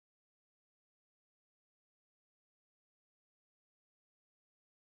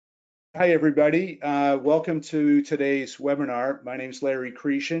Hi, everybody. Welcome to today's webinar. My name is Larry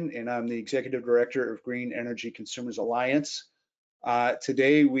Cretion, and I'm the Executive Director of Green Energy Consumers Alliance.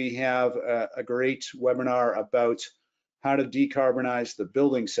 Today, we have a great webinar about how to decarbonize the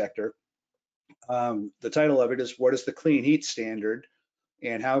building sector. The title of it is, What is the Clean Heat Standard,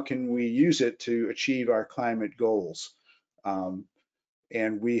 and how can we use it to achieve our climate goals? And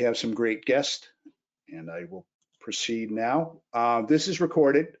we have some great guests, and I will proceed now. This is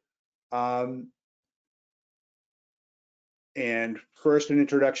recorded. And first, an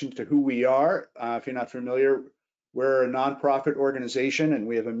introduction to who we are. If you're not familiar, we're a nonprofit organization, and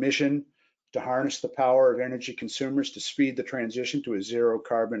we have a mission to harness the power of energy consumers to speed the transition to a zero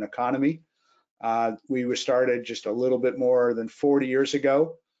carbon economy. We were started just a little bit more than 40 years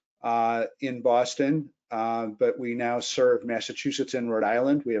ago in Boston, but we now serve Massachusetts and Rhode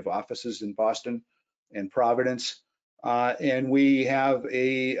Island. We have offices in Boston and Providence, and we have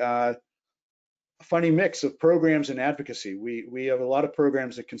a funny mix of programs and advocacy. We have a lot of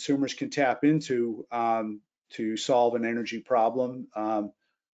programs that consumers can tap into to solve an energy problem.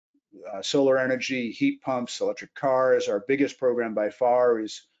 Solar energy, heat pumps, electric cars. Our biggest program by far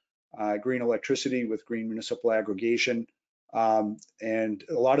is green electricity with green municipal aggregation. And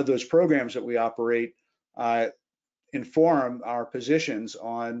a lot of those programs that we operate inform our positions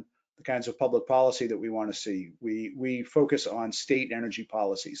on the kinds of public policy that we want to see. We focus on state energy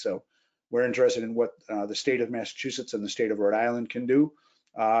policy. So we're interested in what the state of Massachusetts and the state of Rhode Island can do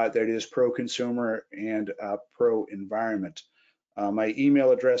that is pro-consumer and pro-environment. My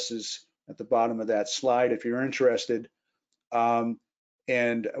email address is at the bottom of that slide if you're interested. And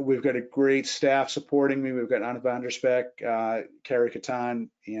we've got a great staff supporting me. We've got Anna Vanderspeck, Carrie Catan,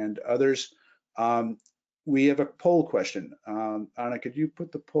 and others. We have a poll question. Anna, could you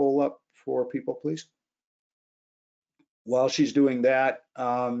put the poll up for people, please? While she's doing that,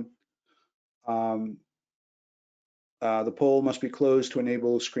 the poll must be closed to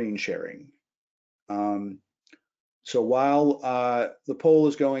enable screen sharing. So while the poll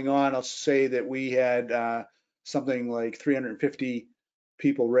is going on, I'll say that we had something like 350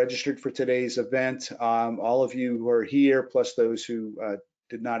 people registered for today's event. All of you who are here, plus those who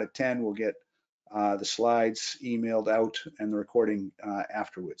did not attend, will get the slides emailed out and the recording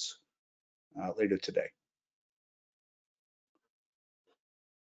afterwards later today.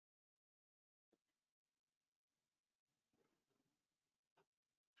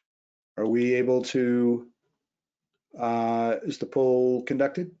 Are we able to, is the poll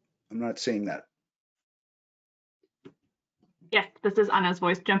conducted? I'm not seeing that. Yes, this is Anna's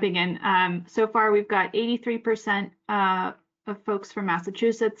voice jumping in. So far, we've got 83% of folks from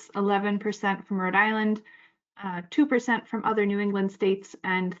Massachusetts, 11% from Rhode Island, 2% from other New England states,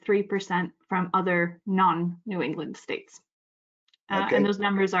 and 3% from other non-New England states. Okay. And those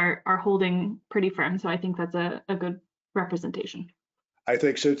numbers are holding pretty firm, so I think that's a good representation. I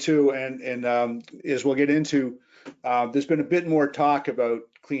think so too, and as we'll get into, there's been a bit more talk about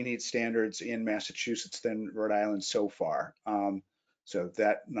clean heat standards in Massachusetts than Rhode Island so far. So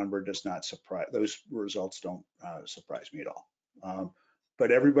that number does not surprise, those results don't surprise me at all.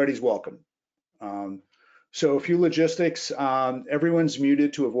 But everybody's welcome. So a few logistics, everyone's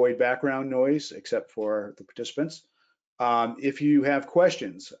muted to avoid background noise except for the participants. If you have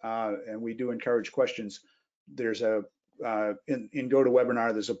questions, and we do encourage questions, there's a in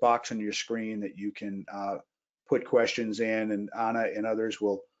GoToWebinar, there's a box on your screen that you can put questions in, and Anna and others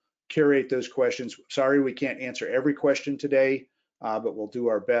will curate those questions. Sorry, we can't answer every question today, but we'll do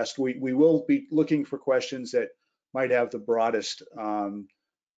our best. We will be looking for questions that might have the broadest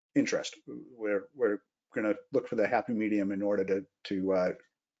interest. We're going to look for the happy medium in order to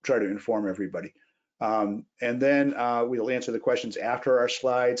try to inform everybody. And then we'll answer the questions after our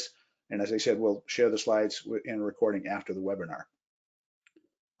slides. And as I said, we'll share the slides and recording after the webinar.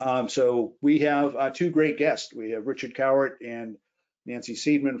 So we have two great guests. We have Richard Cowart and Nancy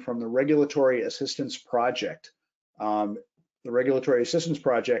Seidman from the Regulatory Assistance Project. The Regulatory Assistance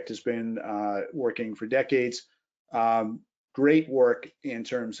Project has been working for decades. Great work in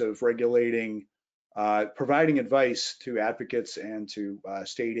terms of regulating, providing advice to advocates and to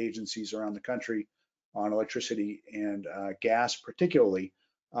state agencies around the country on electricity and gas particularly.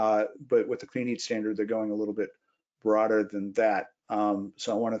 But with the clean heat standard, they're going a little bit broader than that.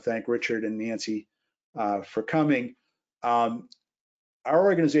 So I want to thank Richard and Nancy for coming. Our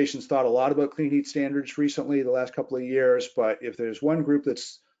organization's thought a lot about clean heat standards recently, the last couple of years, but if there's one group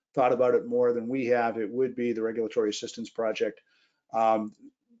that's thought about it more than we have, it would be the Regulatory Assistance Project. The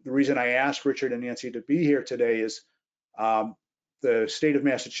reason I asked Richard and Nancy to be here today is the state of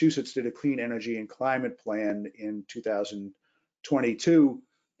Massachusetts did a clean energy and climate plan in 2022,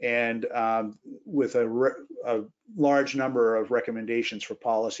 and with a large number of recommendations for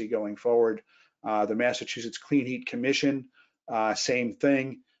policy going forward. The Massachusetts Clean Heat Commission, same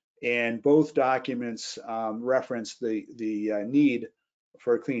thing, and both documents reference the need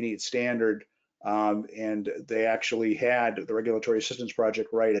for a clean heat standard, and they actually had the Regulatory Assistance Project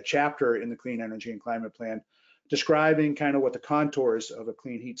write a chapter in the Clean Energy and Climate Plan describing kind of what the contours of a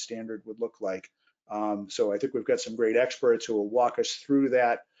clean heat standard would look like. So I think we've got some great experts who will walk us through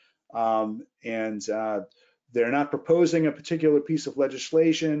that. They're not proposing a particular piece of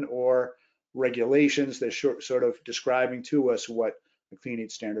legislation or regulations. They're sort of describing to us what a clean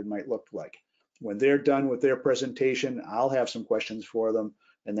heat standard might look like. When they're done with their presentation, I'll have some questions for them,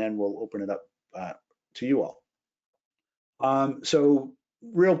 and then we'll open it up to you all. So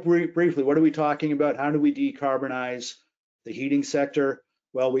real briefly, what are we talking about? How do we decarbonize the heating sector?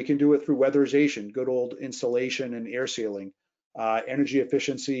 Well, we can do it through weatherization, good old insulation and air sealing, energy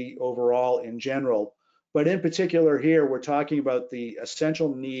efficiency overall in general. But in particular here, we're talking about the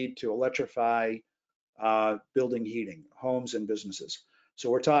essential need to electrify building heating, homes and businesses. So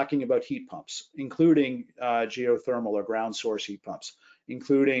we're talking about heat pumps, including geothermal or ground source heat pumps,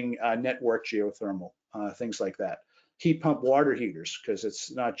 including network geothermal, things like that. Heat pump water heaters, because it's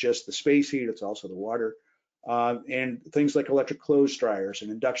not just the space heat, it's also the water. And things like electric clothes dryers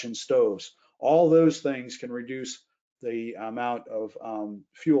and induction stoves. All those things can reduce the amount of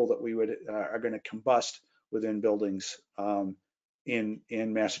fuel that we are going to combust within buildings in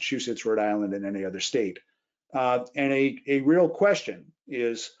Massachusetts, Rhode Island, and any other state. And a real question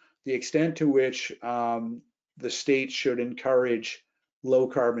is the extent to which the state should encourage low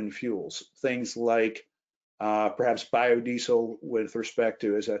carbon fuels, things like perhaps biodiesel with respect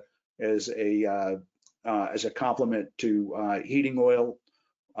to as a complement to heating oil.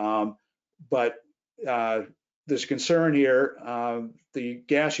 But there's concern here. The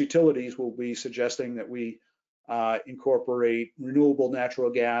gas utilities will be suggesting that we incorporate renewable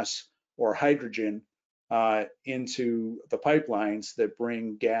natural gas or hydrogen into the pipelines that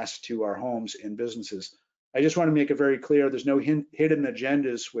bring gas to our homes and businesses. I just want to make it very clear, there's no hidden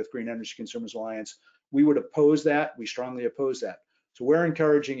agendas with Green Energy Consumers Alliance. We would oppose that. We strongly oppose that. So we're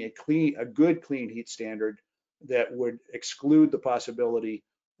encouraging a good clean heat standard that would exclude the possibility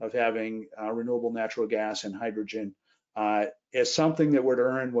of having renewable natural gas and hydrogen as something that would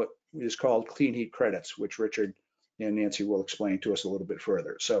earn what is called clean heat credits, which Richard and Nancy will explain to us a little bit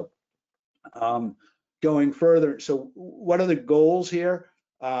further. So going further, so what are the goals here?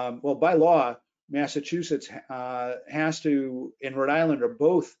 Well, by law, Massachusetts has to, and Rhode Island are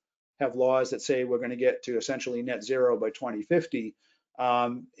both have laws that say we're going to get to essentially net zero by 2050,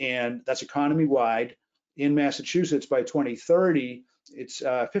 and that's economy-wide. In Massachusetts, by 2030, it's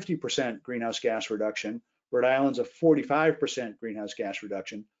 50% greenhouse gas reduction. Rhode Island's a 45% greenhouse gas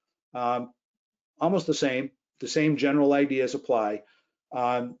reduction. Almost the same general ideas apply.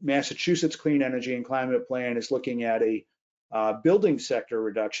 Massachusetts Clean Energy and Climate Plan is looking at a building sector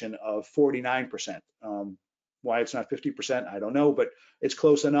reduction of 49%. Why it's not 50%, I don't know, but it's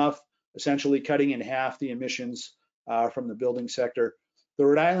close enough, essentially cutting in half the emissions from the building sector. The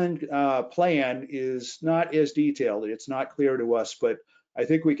Rhode Island plan is not as detailed. It's not clear to us, but I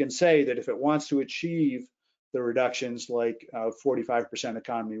think we can say that if it wants to achieve the reductions like 45%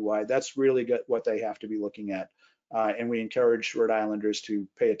 economy-wide, that's really what they have to be looking at. And we encourage Rhode Islanders to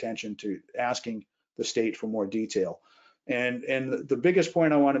pay attention to asking the state for more detail. And the biggest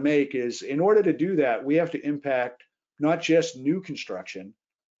point I want to make is in order to do that, we have to impact not just new construction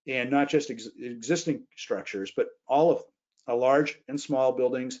and not just existing structures, but all of them, large and small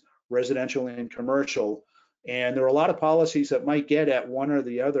buildings, residential and commercial. And there are a lot of policies that might get at one or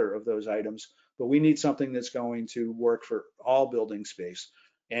the other of those items, but we need something that's going to work for all building space.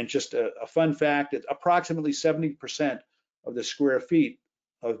 And just a fun fact, that approximately 70% of the square feet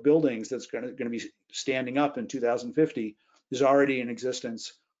of buildings that's going to be standing up in 2050 is already in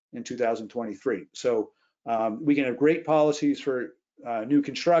existence in 2023. So we can have great policies for new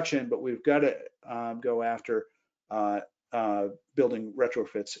construction, but we've got to go after building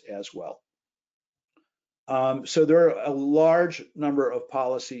retrofits as well. So there are a large number of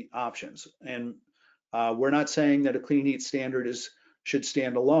policy options, and we're not saying that a clean heat standard should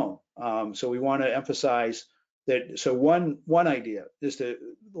stand alone. So we want to emphasize that. So one idea is a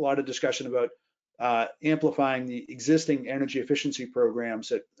lot of discussion about amplifying the existing energy efficiency programs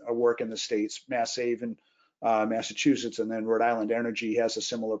that work in the states. Mass Save in Massachusetts, and then Rhode Island Energy has a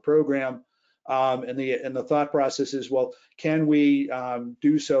similar program. And the thought process is, well, can we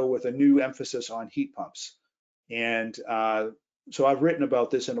do so with a new emphasis on heat pumps? And so I've written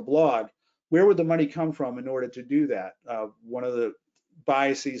about this in a blog. Where would the money come from in order to do that? One of the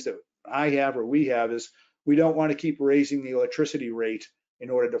biases that I have or we have is we don't want to keep raising the electricity rate in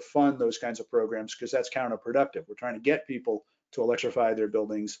order to fund those kinds of programs, because that's counterproductive. We're trying to get people to electrify their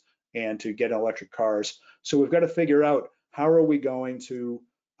buildings and to get electric cars. So we've got to figure out how are we going to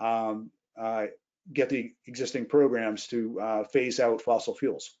get the existing programs to phase out fossil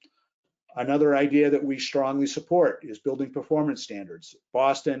fuels. Another idea that we strongly support is building performance standards.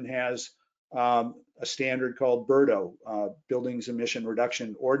 Boston has a standard called BERDO, Buildings Emission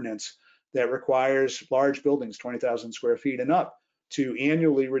Reduction Ordinance, that requires large buildings, 20,000 square feet and up, to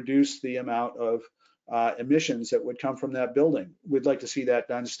annually reduce the amount of emissions that would come from that building. We'd like to see that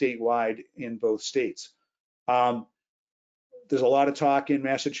done statewide in both states. There's a lot of talk in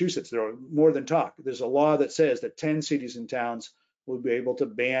Massachusetts. There are more than talk. There's a law that says that 10 cities and towns will be able to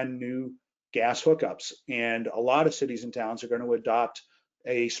ban new gas hookups. And a lot of cities and towns are going to adopt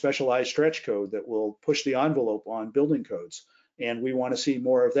a specialized stretch code that will push the envelope on building codes. And we want to see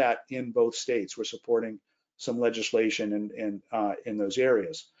more of that in both states. We're supporting some legislation in those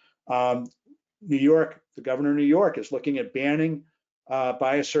areas. New York, the governor of New York is looking at banning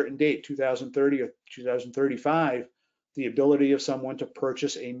by a certain date, 2030 or 2035, the ability of someone to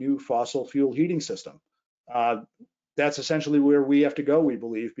purchase a new fossil fuel heating system. That's essentially where we have to go, we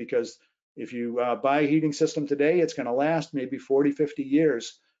believe, because if you buy a heating system today, it's going to last maybe 40, 50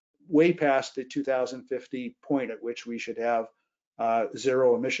 years, way past the 2050 point at which we should have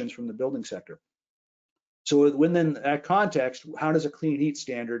zero emissions from the building sector. So within that context, how does a clean heat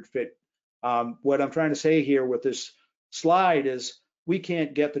standard fit? What I'm trying to say here with this slide is we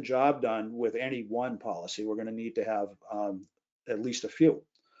can't get the job done with any one policy. We're going to need to have at least a few.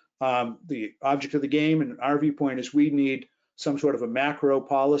 The object of the game, and our viewpoint, is we need some sort of a macro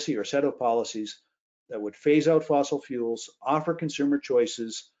policy or set of policies that would phase out fossil fuels, offer consumer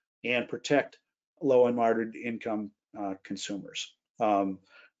choices, and protect low and moderate income consumers.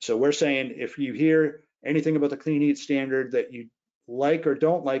 So we're saying if you hear anything about the clean heat standard that you like or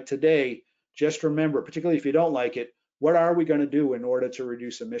don't like today, just remember, particularly if you don't like it, what are we going to do in order to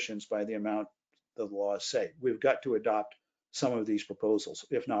reduce emissions by the amount the laws say? We've got to adopt some of these proposals,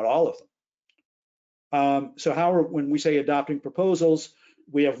 if not all of them. So when we say adopting proposals,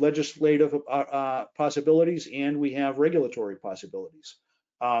 we have legislative possibilities and we have regulatory possibilities.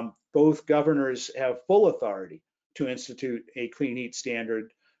 Both governors have full authority to institute a clean heat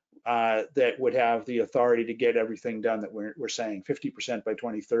standard that would have the authority to get everything done that we're saying, 50% by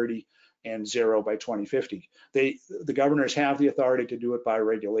 2030 and 0 by 2050. The governors have the authority to do it by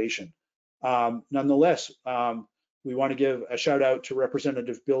regulation. Nonetheless, we want to give a shout out to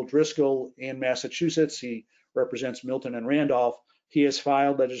Representative Bill Driscoll in Massachusetts. He represents Milton and Randolph. He has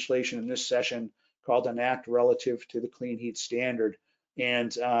filed legislation in this session called an act relative to the clean heat standard.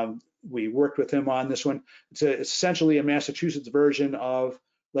 And we worked with him on this one. It's essentially a Massachusetts version of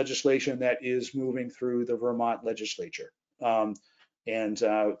legislation that is moving through the Vermont legislature.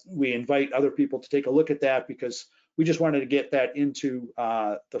 We invite other people to take a look at that because we just wanted to get that into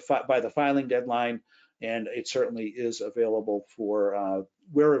by the filing deadline, and it certainly is available for,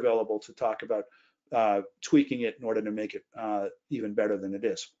 we're available to talk about tweaking it in order to make it even better than it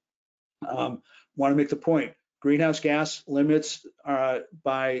is. Want to make the point, greenhouse gas limits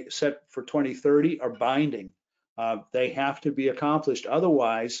by set for 2030 are binding. They have to be accomplished.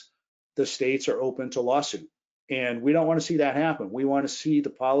 Otherwise, the states are open to lawsuit. And we don't want to see that happen. We want to see the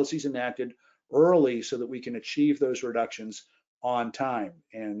policies enacted early so that we can achieve those reductions on time.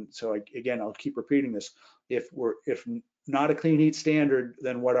 And so again, I'll keep repeating this. If not a clean heat standard,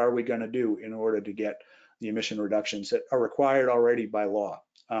 then what are we going to do in order to get the emission reductions that are required already by law?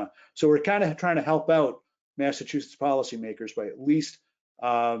 So we're kind of trying to help out Massachusetts policymakers by at least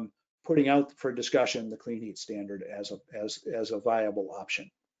putting out for discussion the clean heat standard as a viable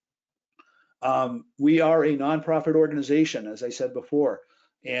option. We are a nonprofit organization, as I said before,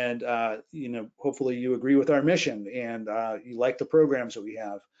 and hopefully you agree with our mission and you like the programs that we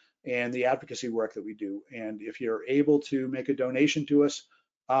have and the advocacy work that we do. And if you're able to make a donation to us,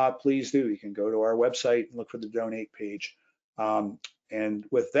 please do. You can go to our website and look for the donate page. And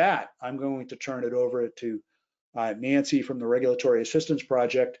with that, I'm going to turn it over to Nancy from the Regulatory Assistance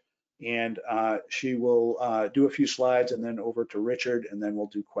Project, and she will do a few slides, and then over to Richard, and then we'll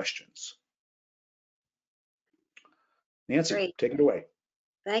do questions. Nancy, great. Take it away.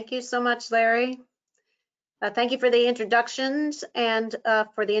 Thank you so much, Larry. Thank you for the introductions and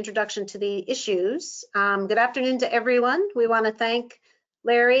for the introduction to the issues. Good afternoon to everyone. We want to thank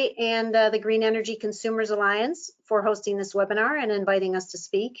Larry and the Green Energy Consumers Alliance for hosting this webinar and inviting us to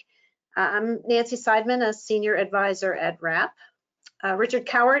speak. I'm Nancy Seidman, a senior advisor at RAP. Richard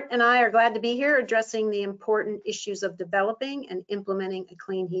Cowart and I are glad to be here addressing the important issues of developing and implementing a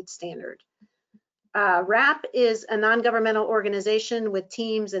clean heat standard. RAP is a non-governmental organization with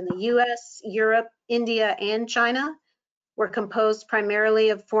teams in the US, Europe, India, and China. We're composed primarily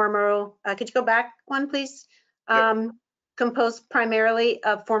of former, could you go back one, please? Yep. Composed primarily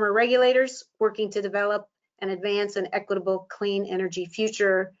of former regulators working to develop and advance an equitable clean energy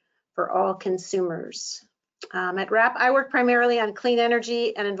future for all consumers. At RAP, I work primarily on clean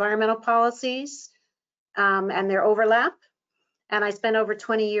energy and environmental policies and their overlap. And I spent over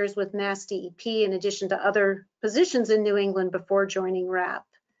 20 years with Mass DEP in addition to other positions in New England before joining RAP.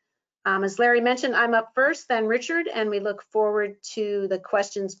 As Larry mentioned, I'm up first, then Richard, and we look forward to the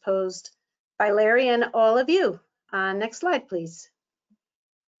questions posed by Larry and all of you. Next slide, please.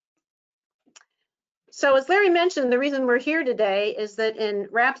 So as Larry mentioned, the reason we're here today is that in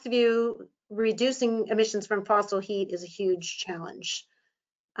RAP's view, reducing emissions from fossil heat is a huge challenge.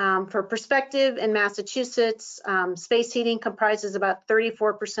 For perspective, in Massachusetts, space heating comprises about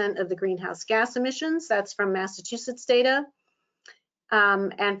 34% of the greenhouse gas emissions. That's from Massachusetts data.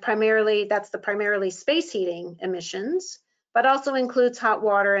 And primarily, that's the primarily space heating emissions, but also includes hot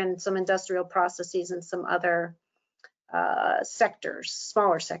water and some industrial processes and some other sectors,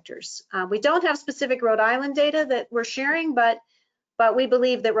 smaller sectors. We don't have specific Rhode Island data that we're sharing, but we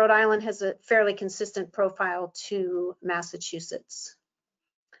believe that Rhode Island has a fairly consistent profile to Massachusetts.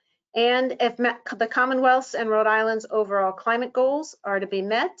 And if the Commonwealth's and Rhode Island's overall climate goals are to be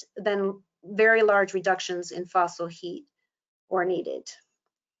met, then very large reductions in fossil heat are needed.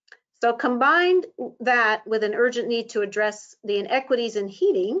 So combined that with an urgent need to address the inequities in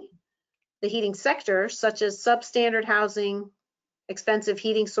heating, the heating sector, such as substandard housing, expensive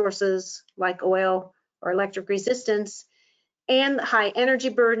heating sources like oil or electric resistance, and high energy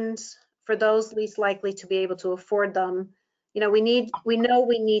burdens for those least likely to be able to afford them. You know, we know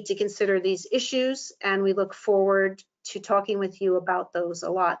we need to consider these issues, and we look forward to talking with you about those a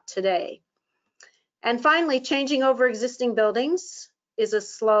lot today. And finally, changing over existing buildings is a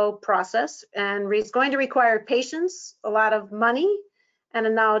slow process and is going to require patience, a lot of money, and a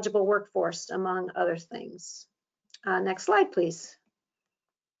knowledgeable workforce, among other things. Next slide, please.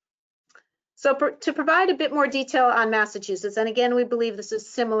 So to provide a bit more detail on Massachusetts, and again, we believe this is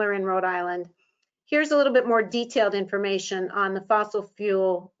similar in Rhode Island, here's a little bit more detailed information on the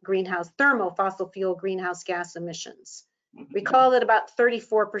thermal fossil fuel greenhouse gas emissions. Recall that about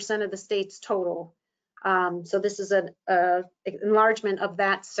 34% of the state's total. So this is an enlargement of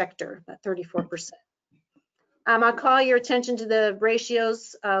that sector, that 34%. I'll call your attention to the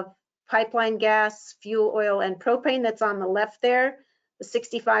ratios of pipeline gas, fuel oil, and propane that's on the left there, the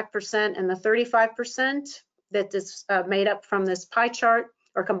 65% and the 35% that is made up from this pie chart,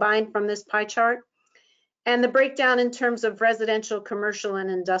 or combined from this pie chart, and the breakdown in terms of residential, commercial, and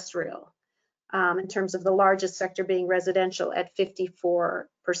industrial, in terms of the largest sector being residential at 54%,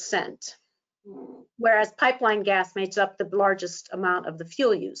 whereas pipeline gas makes up the largest amount of the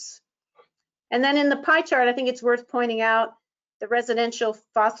fuel use. And then in the pie chart, I think it's worth pointing out the residential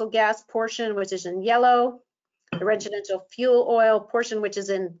fossil gas portion, which is in yellow, the residential fuel oil portion, which is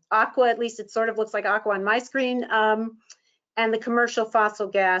in aqua, at least it sort of looks like aqua on my screen, and the commercial fossil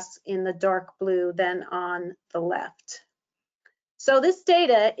gas in the dark blue then on the left. So this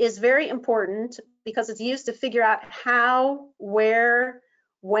data is very important because it's used to figure out how, where,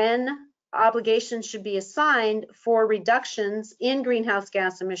 when obligations should be assigned for reductions in greenhouse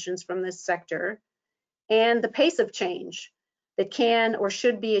gas emissions from this sector and the pace of change that can or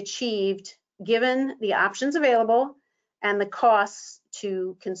should be achieved given the options available and the costs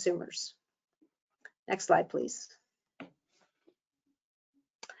to consumers. Next slide, please.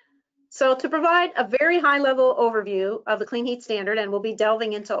 So to provide a very high-level overview of the Clean Heat Standard, and we'll be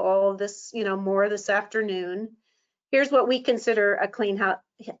delving into all of this, more this afternoon, here's what we consider a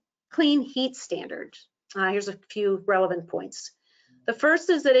clean heat standard. Here's a few relevant points. The first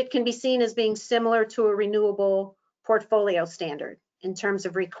is that it can be seen as being similar to a renewable portfolio standard in terms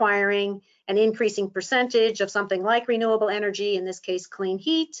of requiring an increasing percentage of something like renewable energy, in this case clean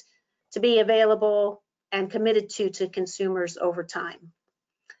heat, to be available and committed to consumers over time.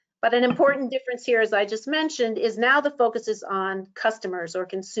 But an important difference here, as I just mentioned, is now the focus is on customers or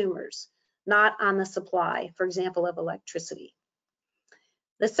consumers, not on the supply, for example, of electricity.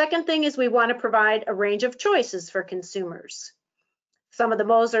 The second thing is we want to provide a range of choices for consumers. Some of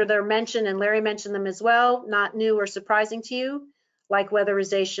those are mentioned, and Larry mentioned them as well, not new or surprising to you, like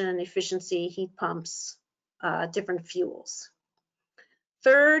weatherization, efficiency, heat pumps, different fuels.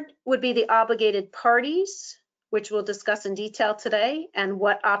 Third would be the obligated parties, which we'll discuss in detail today, and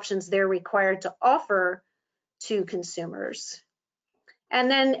what options they're required to offer to consumers. And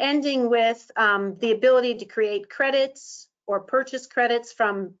then ending with the ability to create credits or purchase credits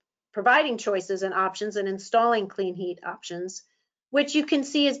from providing choices and options and installing clean heat options, which you can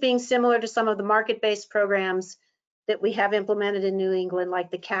see as being similar to some of the market-based programs that we have implemented in New England,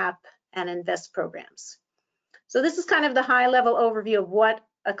 like the CAP and INVEST programs. So this is kind of the high-level overview of what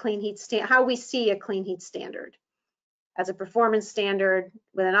a clean heat how we see a clean heat standard as a performance standard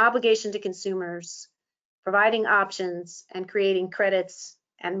with an obligation to consumers, providing options and creating credits,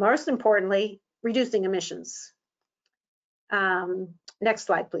 and most importantly, reducing emissions. Next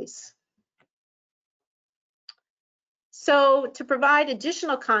slide, please. So to provide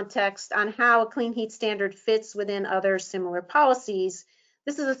additional context on how a clean heat standard fits within other similar policies,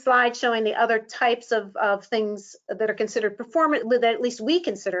 this is a slide showing the other types of things that are considered performance, that at least we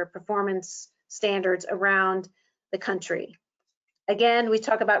consider performance standards around the country. Again, we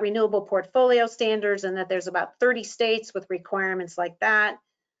talk about renewable portfolio standards and that there's about 30 states with requirements like that.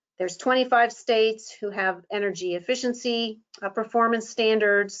 There's 25 states who have energy efficiency performance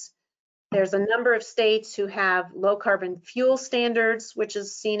standards. There's a number of states who have low carbon fuel standards, which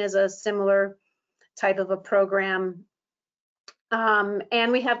is seen as a similar type of a program.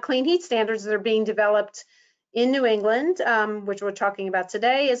 And we have clean heat standards that are being developed in New England, which we're talking about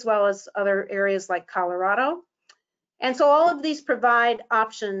today, as well as other areas like Colorado. And so all of these provide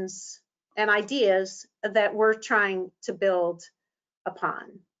options and ideas that we're trying to build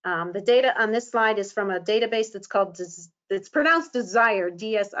upon. The data on this slide is from a database that's called, it's pronounced Desire,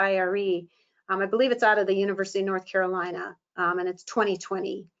 D-S-I-R-E. I believe it's out of the University of North Carolina, and it's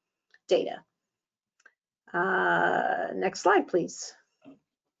 2020 data. Next slide, please.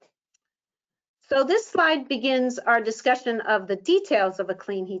 So this slide begins our discussion of the details of a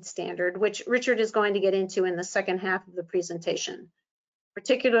clean heat standard, which Richard is going to get into in the second half of the presentation,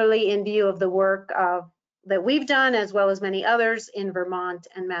 particularly in view of the work that we've done, as well as many others in Vermont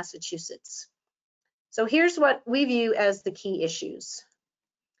and Massachusetts. So here's what we view as the key issues.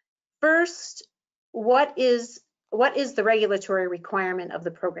 First, what is the regulatory requirement of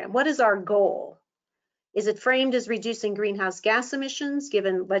the program? What is our goal? Is it framed as reducing greenhouse gas emissions,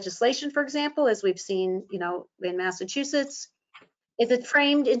 given legislation, for example, as we've seen, in Massachusetts? Is it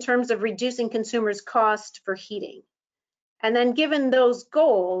framed in terms of reducing consumers' cost for heating? And then given those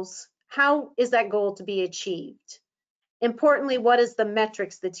goals, how is that goal to be achieved? Importantly, what is the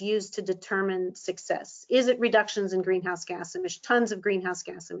metrics that's used to determine success? Is it reductions in greenhouse gas emissions, tons of greenhouse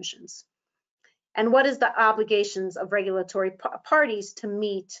gas emissions? And what is the obligations of regulatory parties to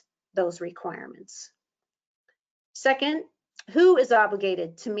meet those requirements? Second, who is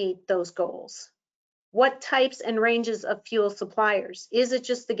obligated to meet those goals? What types and ranges of fuel suppliers? Is it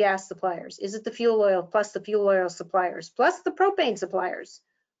just the gas suppliers? Is it the fuel oil plus the fuel oil suppliers, plus the propane suppliers,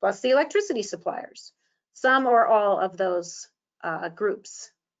 plus the electricity suppliers? Some or all of those groups.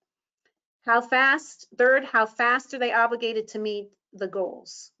 How fast? Third, how fast are they obligated to meet the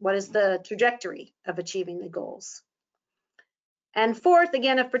goals? What is the trajectory of achieving the goals? And fourth,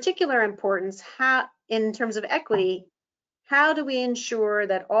 again, of particular importance, how, in terms of equity, how do we ensure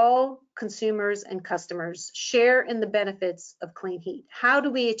that all consumers and customers share in the benefits of clean heat? How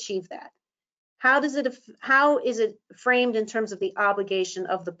do we achieve that? How is it framed in terms of the obligation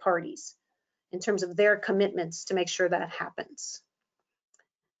of the parties, in terms of their commitments to make sure that happens?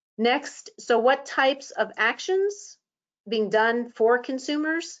 Next, so what types of actions being done for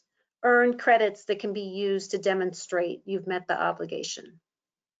consumers earn credits that can be used to demonstrate you've met the obligation?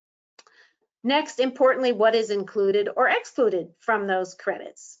 Next, importantly, what is included or excluded from those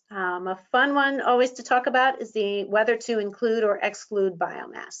credits? A fun one always to talk about is whether to include or exclude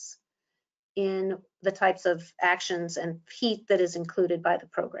biomass in the types of actions and heat that is included by the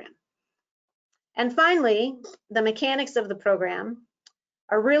program. And finally, the mechanics of the program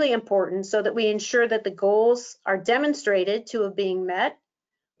are really important so that we ensure that the goals are demonstrated to have been met,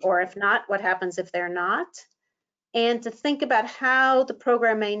 or if not, what happens if they're not, and to think about how the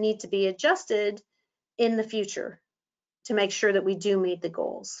program may need to be adjusted in the future to make sure that we do meet the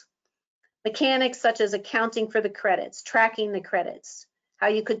goals. Mechanics such as accounting for the credits, tracking the credits, how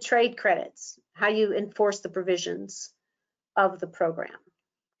you could trade credits, how you enforce the provisions of the program.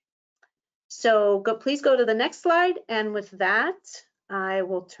 So please go to the next slide, and with that, I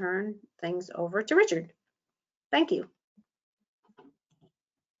will turn things over to Richard. Thank you.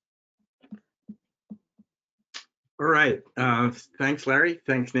 All right, thanks, Larry.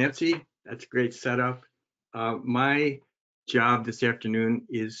 Thanks, Nancy. That's a great setup. My job this afternoon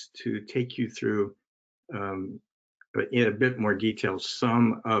is to take you through, in a bit more detail,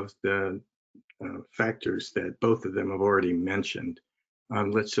 some of the factors that both of them have already mentioned.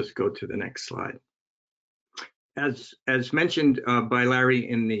 Let's just go to the next slide. As mentioned by Larry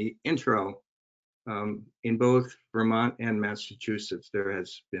in the intro, in both Vermont and Massachusetts, there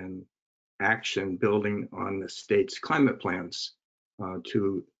has been action building on the state's climate plans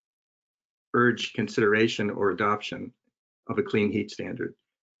to urge consideration or adoption of a clean heat standard.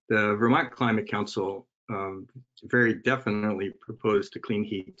 The Vermont Climate Council very definitely proposed a clean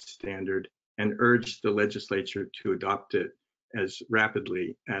heat standard and urged the legislature to adopt it as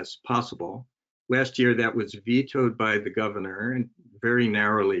rapidly as possible. Last year, that was vetoed by the governor and very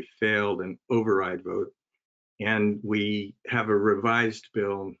narrowly failed an override vote. And we have a revised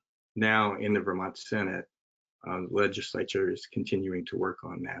bill now in the Vermont Senate. The legislature is continuing to work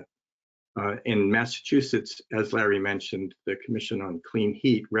on that. In Massachusetts, as Larry mentioned, the Commission on Clean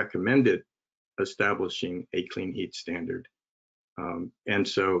Heat recommended establishing a clean heat standard. And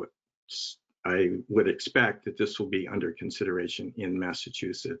so I would expect that this will be under consideration in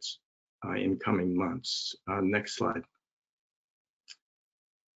Massachusetts in coming months. Next slide.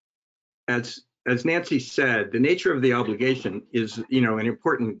 As Nancy said, the nature of the obligation is, an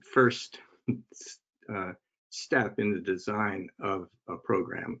important first step in the design of a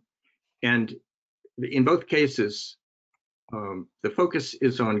program. And in both cases, the focus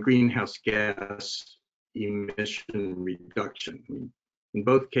is on greenhouse gas emission reduction. In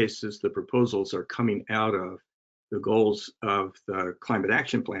both cases, the proposals are coming out of the goals of the climate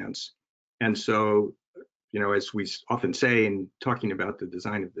action plans. And so, as we often say in talking about the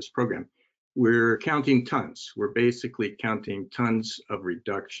design of this program, we're counting tons. We're basically counting tons of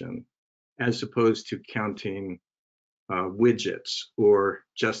reduction as opposed to counting widgets or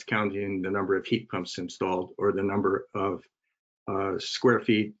just counting the number of heat pumps installed or the number of square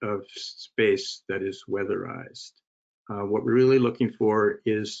feet of space that is weatherized. What we're really looking for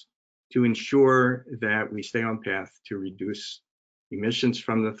is to ensure that we stay on path to reduce emissions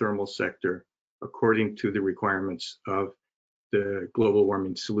from the thermal sector according to the requirements of the Global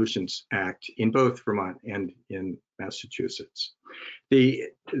Warming Solutions Act in both Vermont and in Massachusetts. The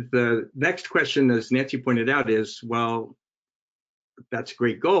next question, as Nancy pointed out, is, well, that's a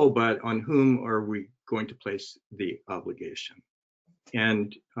great goal, but on whom are we going to place the obligation?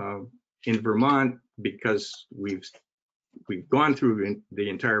 And in Vermont, because we've gone through the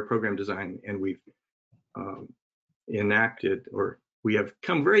entire program design and we've enacted, or we have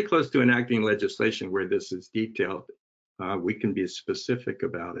come very close to enacting legislation where this is detailed, we can be specific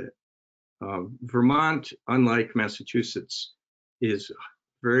about it. Vermont, unlike Massachusetts, is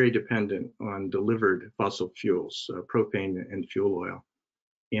very dependent on delivered fossil fuels, propane and fuel oil.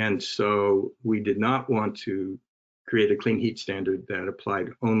 And so we did not want to create a clean heat standard that applied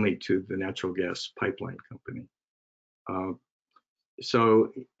only to the natural gas pipeline company.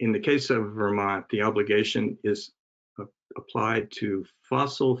 So in the case of Vermont, the obligation is applied to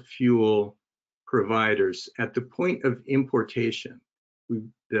fossil fuel providers at the point of importation.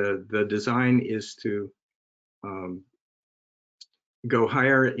 The design is to go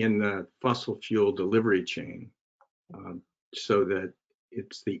higher in the fossil fuel delivery chain so that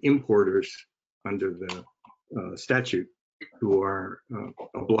it's the importers under the statute who are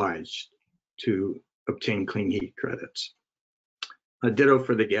obliged to obtain clean heat credits. Ditto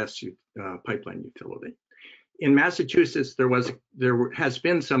for the gas pipeline utility. In Massachusetts, there has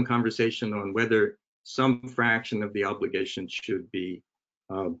been some conversation on whether some fraction of the obligation should be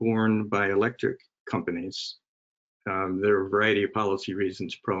borne by electric companies. There are a variety of policy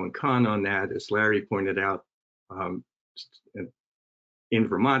reasons, pro and con on that. As Larry pointed out, in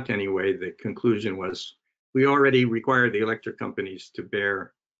Vermont anyway, the conclusion was we already require the electric companies to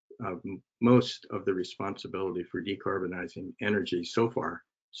bear most of the responsibility for decarbonizing energy so far.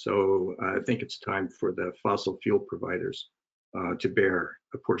 So I think it's time for the fossil fuel providers to bear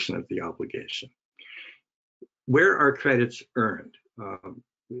a portion of the obligation. Where are credits earned?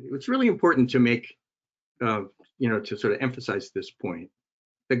 It's really important to make, to sort of emphasize this point.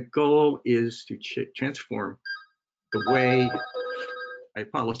 The goal is to transform the way, I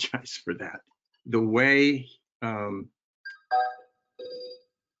apologize for that, the way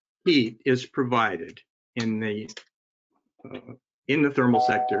heat is provided in the thermal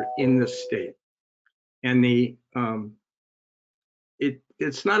sector in the state. And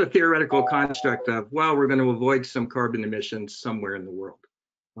it's not a theoretical construct of, well, we're going to avoid some carbon emissions somewhere in the world.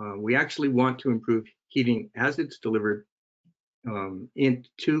 We actually want to improve heating as it's delivered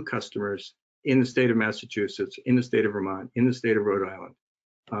to customers in the state of Massachusetts, in the state of Vermont, in the state of Rhode Island.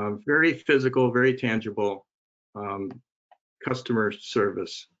 Very physical, very tangible customer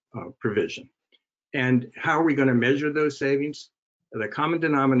service provision. And how are we going to measure those savings? The common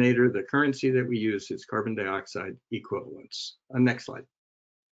denominator, the currency that we use, is carbon dioxide equivalents. Next slide.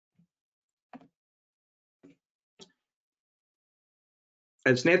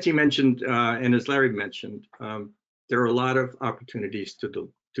 as Nancy mentioned, and as Larry mentioned, there are a lot of opportunities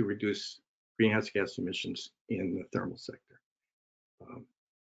to reduce greenhouse gas emissions in the thermal sector.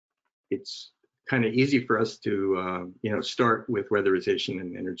 It's kind of easy for us to, start with weatherization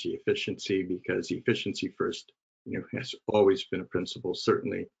and energy efficiency, because efficiency first, has always been a principle,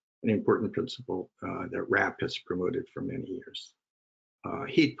 certainly an important principle that RAP has promoted for many years.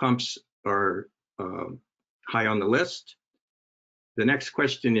 Heat pumps are high on the list. The next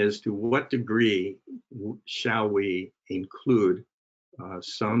question is, to what degree shall we include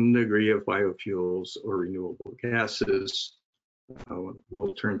some degree of biofuels or renewable gases?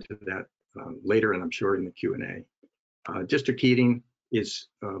 We'll turn to that later, and I'm sure in the Q&A. District heating is,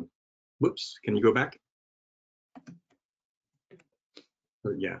 whoops, can you go back?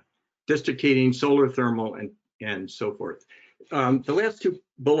 Yeah, district heating, solar thermal, and so forth. The last two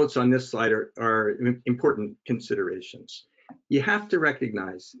bullets on this slide are important considerations. You have to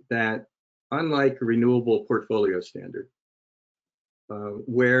recognize that, unlike a renewable portfolio standard,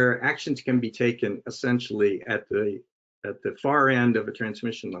 where actions can be taken essentially at the far end of a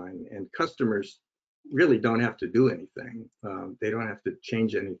transmission line, and customers really don't have to do anything. They don't have to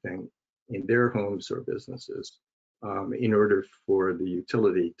change anything in their homes or businesses in order for the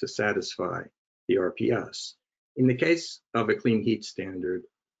utility to satisfy the RPS. In the case of a clean heat standard,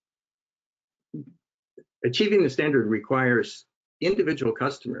 achieving the standard requires individual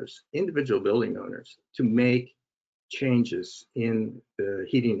customers, individual building owners, to make changes in the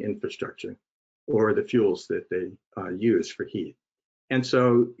heating infrastructure or the fuels that they use for heat. And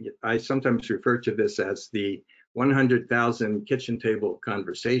so I sometimes refer to this as the 100,000 kitchen table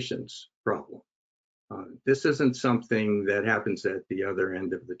conversations problem. This isn't something that happens at the other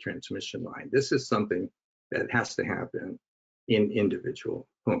end of the transmission line. This is something that has to happen in individual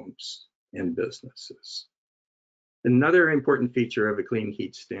homes and businesses. Another important feature of a clean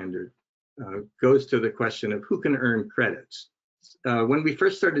heat standard goes to the question of who can earn credits. When we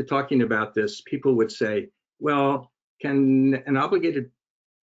first started talking about this, people would say, well, does an obligated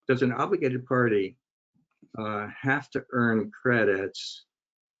party have to earn credits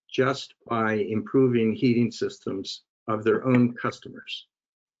just by improving heating systems of their own customers?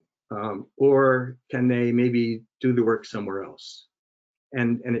 Or can they maybe do the work somewhere else?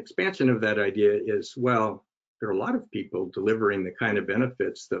 And an expansion of that idea is, well, there are a lot of people delivering the kind of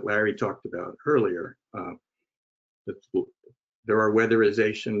benefits that Larry talked about earlier. There are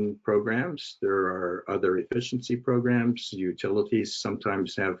weatherization programs, there are other efficiency programs. Utilities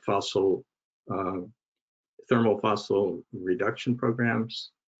sometimes have thermal fossil reduction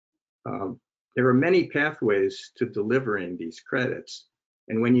programs. There are many pathways to delivering these credits.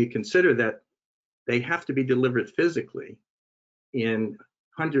 And when you consider that they have to be delivered physically in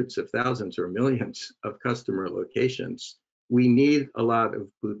hundreds of thousands or millions of customer locations, we need a lot of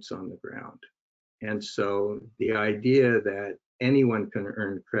boots on the ground. And so the idea that anyone can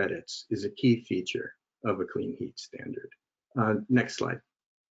earn credits is a key feature of a clean heat standard. Next slide.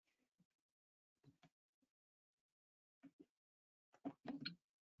 I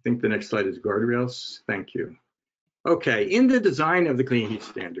think the next slide is guardrails. Thank you. Okay, in the design of the clean heat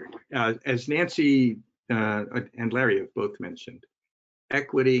standard, as Nancy and Larry have both mentioned,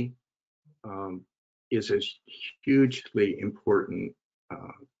 equity is a hugely important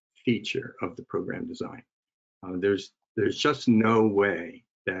feature of the program design. There's just no way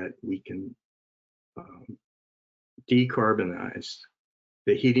that we can decarbonize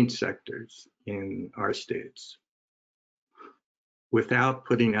the heating sectors in our states without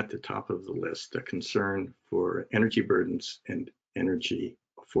putting at the top of the list a concern for energy burdens and energy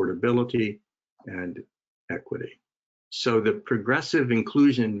affordability and equity. So the progressive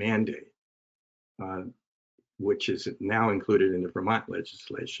inclusion mandate, which is now included in the Vermont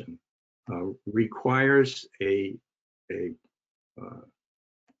legislation, requires a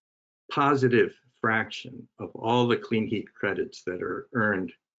positive fraction of all the clean heat credits that are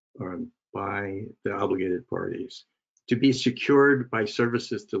earned by the obligated parties to be secured by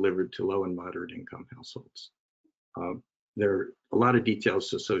services delivered to low and moderate income households. There are a lot of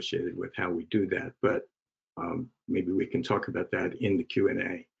details associated with how we do that, but maybe we can talk about that in the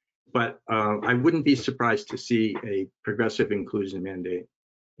Q&A. But I wouldn't be surprised to see a progressive inclusion mandate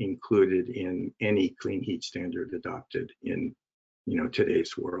included in any clean heat standard adopted in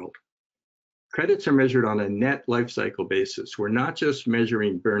today's world. Credits are measured on a net life cycle basis. We're not just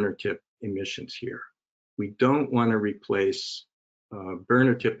measuring burner tip emissions here. We don't want to replace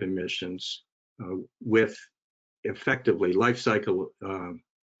burner tip emissions with effectively life cycle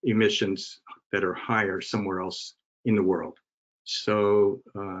emissions that are higher somewhere else in the world. So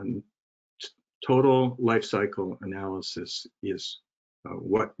total life cycle analysis is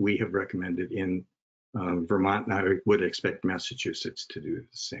what we have recommended in Vermont, and I would expect Massachusetts to do the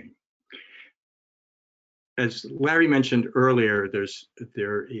same. As Larry mentioned earlier,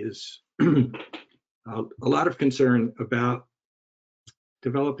 there is a lot of concern about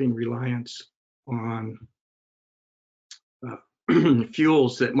developing reliance on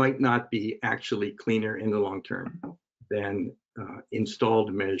fuels that might not be actually cleaner in the long term than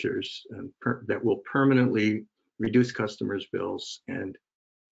installed measures that will permanently reduce customers' bills and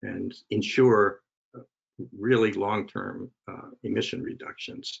ensure really long-term emission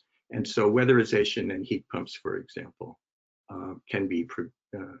reductions. And so weatherization and heat pumps, for example, can be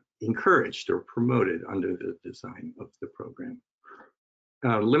encouraged or promoted under the design of the program.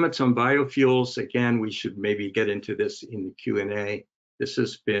 Limits on biofuels, again, we should maybe get into this in the Q&A. This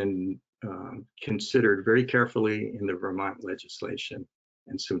has been considered very carefully in the Vermont legislation,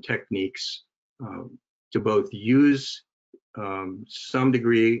 and some techniques to both use some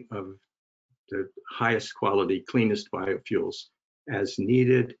degree of the highest quality, cleanest biofuels as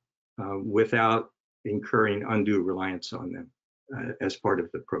needed without incurring undue reliance on them as part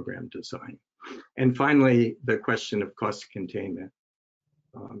of the program design. And finally, the question of cost containment.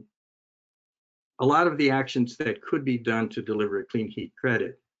 A lot of the actions that could be done to deliver a clean heat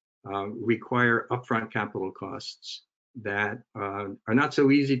credit require upfront capital costs that are not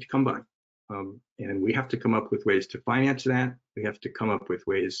so easy to come by. And we have to come up with ways to finance that. We have to come up with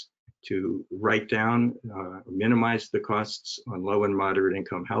ways to write down, minimize the costs on low and moderate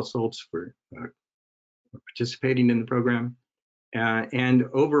income households for participating in the program. And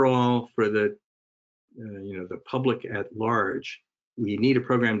overall, for the the public at large, we need a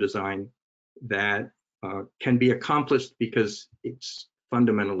program design that can be accomplished because it's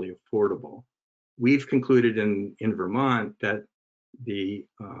fundamentally affordable. We've concluded in Vermont that the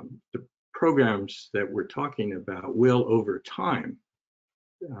programs that we're talking about will, over time,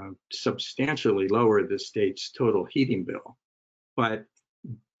 substantially lower the state's total heating bill. But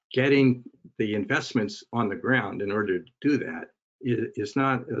getting the investments on the ground in order to do that is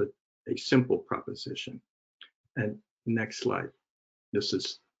not a simple proposition. And next slide. This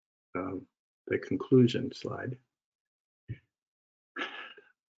is the conclusion slide.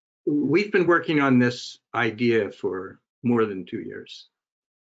 We've been working on this idea for more than 2 years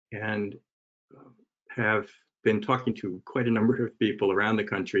and have been talking to quite a number of people around the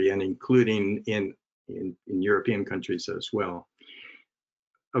country, and including in European countries as well,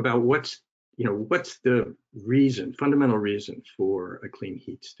 about what's the reason, fundamental reason for a clean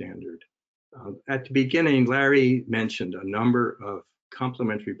heat standard. At the beginning, Larry mentioned a number of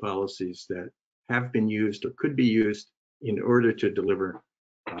complementary policies that have been used or could be used in order to deliver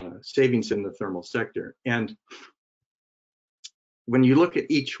savings in the thermal sector. And when you look at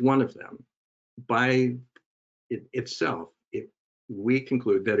each one of them, by itself, we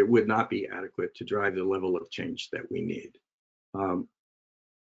conclude that it would not be adequate to drive the level of change that we need.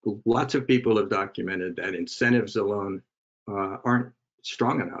 Lots of people have documented that incentives alone aren't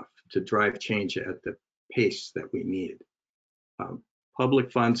strong enough to drive change at the pace that we need.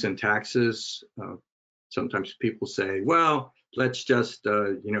 Public funds and taxes, sometimes people say, well, let's just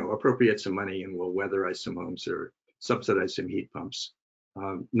appropriate some money and we'll weatherize some homes or subsidize some heat pumps.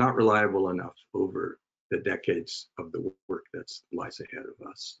 Not reliable enough over the decades of the work that lies ahead of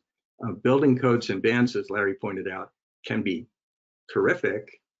us. Building codes and bans, as Larry pointed out, can be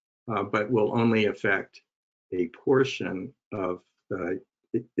terrific, but will only affect a portion of the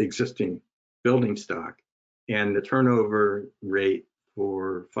existing building stock, and the turnover rate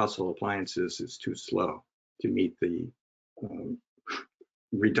for fossil appliances is too slow to meet the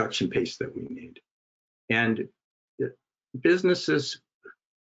reduction pace that we need. And businesses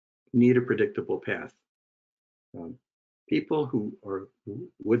need a predictable path. People who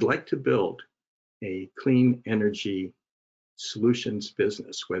would like to build a clean energy solutions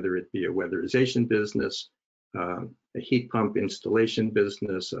business, whether it be a weatherization business, a heat pump installation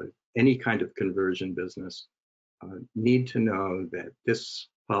business, any kind of conversion business, need to know that this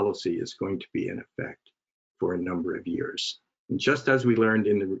policy is going to be in effect for a number of years. And just as we learned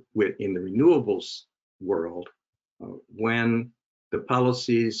in the renewables world, when the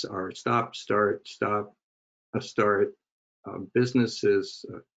policies are stop, start, stop, start, businesses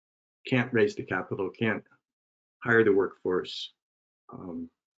can't raise the capital, can't hire the workforce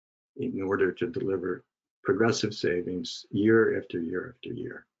in order to deliver progressive savings year after year after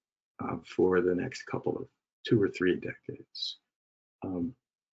year for the next couple of 2 or 3 decades.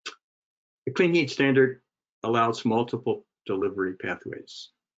 The Clean Heat Standard allows multiple delivery pathways.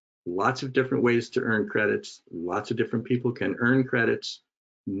 Lots of different ways to earn credits. Lots of different people can earn credits.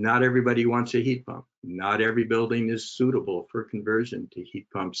 Not everybody wants a heat pump. Not every building is suitable for conversion to heat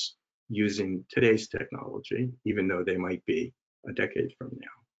pumps using today's technology, even though they might be a decade from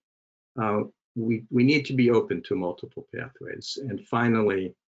now. We need to be open to multiple pathways. And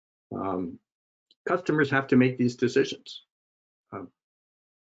finally, customers have to make these decisions.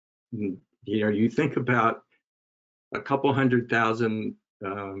 You think about a couple 100,000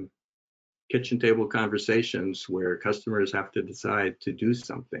 kitchen table conversations where customers have to decide to do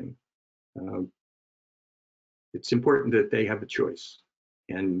something. It's important that they have a choice,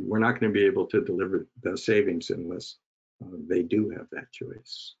 and we're not going to be able to deliver the savings unless they do have that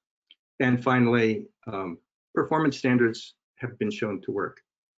choice. And finally, performance standards have been shown to work.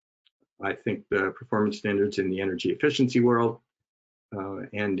 I think the performance standards in the energy efficiency world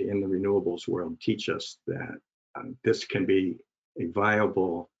and in the renewables world teach us that this can be a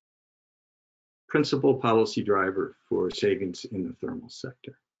viable principal policy driver for savings in the thermal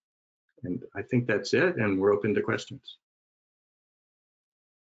sector. And I think that's it, and we're open to questions.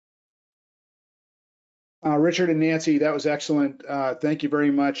 Richard and Nancy, that was excellent. Thank you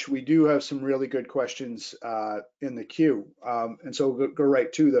very much. We do have some really good questions in the queue, and so we'll go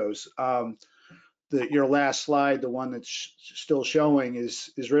right to those. Your last slide, the one that's still showing,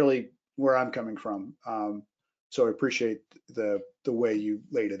 is really where I'm coming from. So I appreciate the way you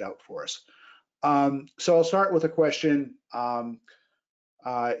laid it out for us. So I'll start with a question.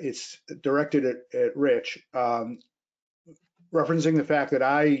 It's directed at Rich. Referencing the fact that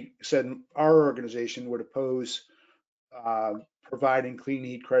I said our organization would oppose providing clean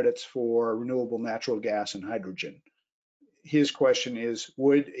heat credits for renewable natural gas and hydrogen. His question is,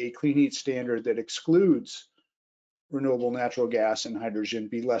 would a clean heat standard that excludes renewable natural gas and hydrogen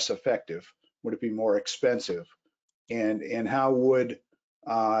be less effective? Would it be more expensive? And how would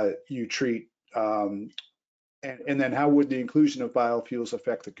you treat, and then how would the inclusion of biofuels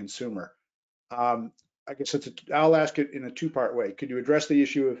affect the consumer? I guess I'll ask it in a two-part way. Could you address the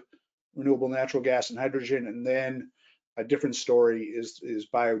issue of renewable natural gas and hydrogen? And then a different story is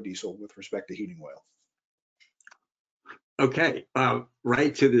biodiesel with respect to heating oil. Okay,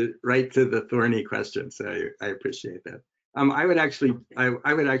 right to the thorny questions. I appreciate that. I would actually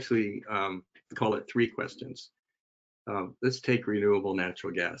call it three questions. Let's take renewable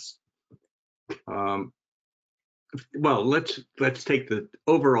natural gas. Well, let's take the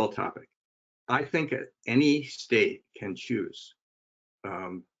overall topic. I think any state can choose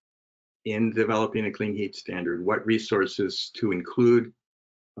in developing a clean heat standard what resources to include,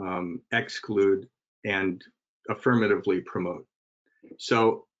 exclude, and affirmatively promote.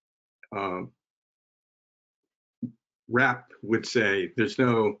 So RAP would say there's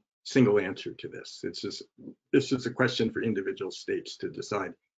no single answer to this. This is a question for individual states to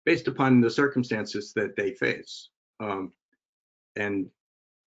decide based upon the circumstances that they face. And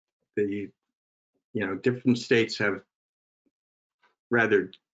different states have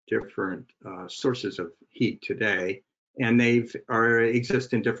rather different sources of heat today, and they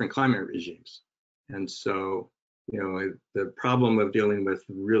exist in different climate regimes. And so, the problem of dealing with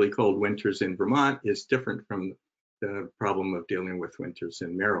really cold winters in Vermont is different from the problem of dealing with winters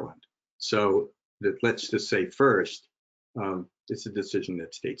in Maryland. So let's just say first, it's a decision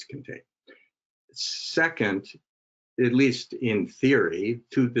that states can take. Second, at least in theory,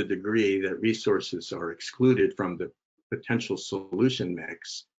 to the degree that resources are excluded from the potential solution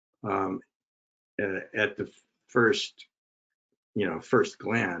mix, at the first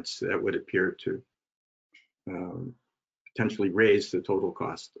glance, that would appear to potentially raise the total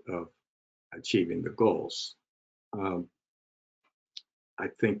cost of achieving the goals. I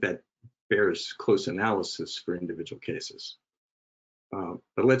think that bears close analysis for individual cases.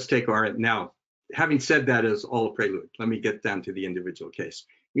 But let's take now, having said that as all a prelude, let me get down to the individual case.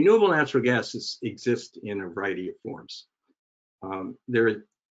 Renewable natural gases exist in a variety of forms.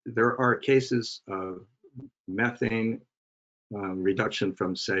 There are cases of methane reduction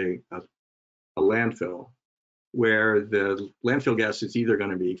from, say, a landfill, where the landfill gas is either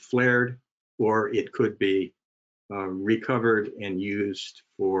going to be flared or it could be recovered and used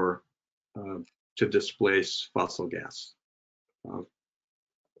to displace fossil gas.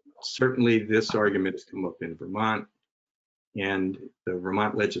 Certainly, this argument has come up in Vermont, and the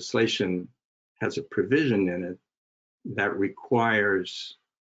Vermont legislation has a provision in it that requires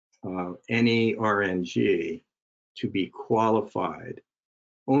any RNG to be qualified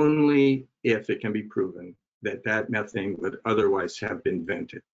only if it can be proven that methane would otherwise have been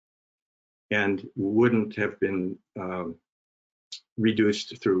vented and wouldn't have been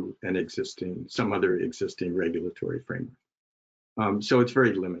reduced through some other existing regulatory framework. So it's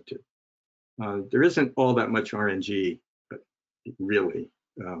very limited. There isn't all that much RNG, really,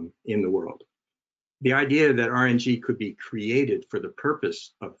 in the world. The idea that RNG could be created for the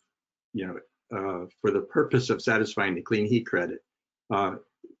purpose of, satisfying the clean heat credit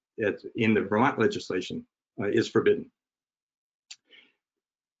in the Vermont legislation is forbidden.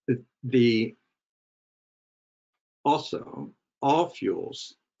 Also, all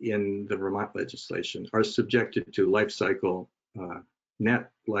fuels in the Vermont legislation are subjected to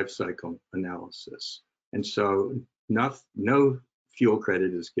net life cycle analysis. And so no fuel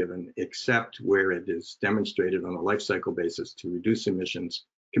credit is given except where it is demonstrated on a life cycle basis to reduce emissions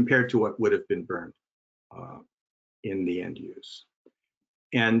compared to what would have been burned in the end use.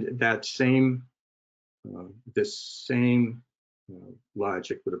 And that same,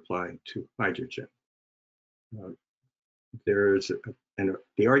 logic would apply to hydrogen.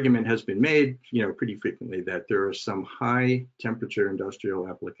 The argument has been made, pretty frequently that there are some high temperature industrial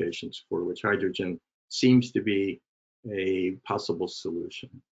applications for which hydrogen seems to be a possible solution.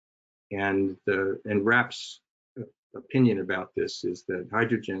 And RAP's opinion about this is that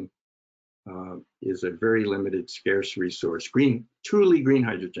hydrogen is a very limited, scarce resource. Truly green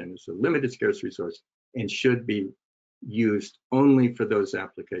hydrogen is a limited, scarce resource and should be used only for those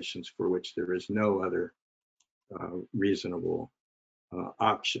applications for which there is no other reasonable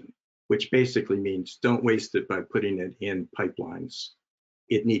option, which basically means don't waste it by putting it in pipelines.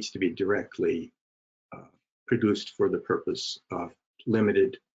 It needs to be directly produced for the purpose of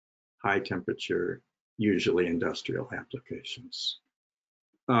limited, high temperature, usually industrial applications.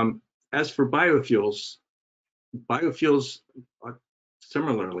 As for biofuels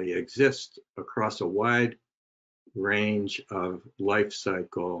similarly exist across a wide range of life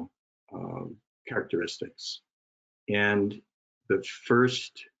cycle characteristics. And the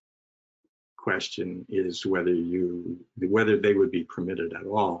first question is whether they would be permitted at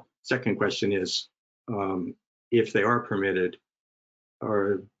all. Second question is, if they are permitted,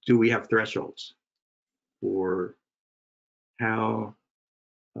 do we have thresholds for how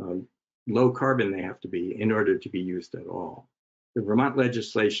low carbon they have to be in order to be used at all? The Vermont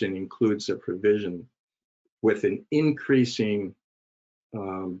legislation includes a provision with an increasing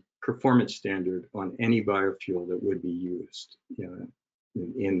performance standard on any biofuel that would be used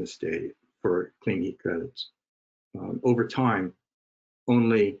in the state for clean heat credits. Over time,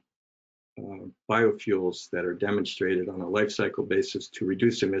 only biofuels that are demonstrated on a life cycle basis to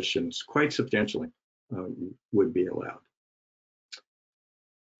reduce emissions quite substantially would be allowed.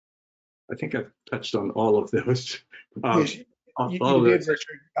 I think I've touched on all of those. Yes, you did,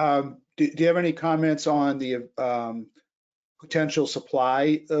 Richard. Do you have any comments on the potential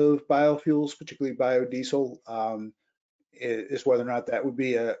supply of biofuels, particularly biodiesel, is whether or not that would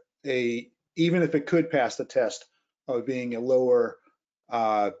be even if it could pass the test of being a lower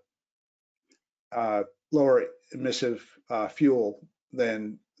emissive fuel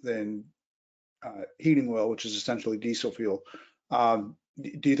than heating oil, which is essentially diesel fuel.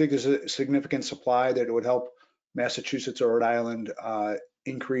 Do you think there's a significant supply that would help Massachusetts or Rhode Island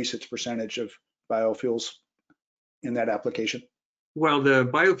increase its percentage of biofuels in that application? Well, the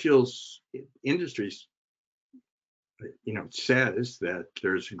biofuels industry, says that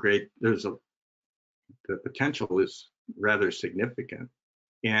the potential is rather significant,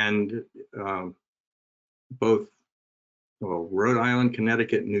 and both Rhode Island,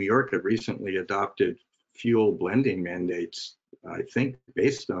 Connecticut, and New York have recently adopted fuel blending mandates, I think,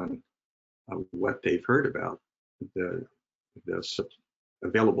 based on what they've heard about the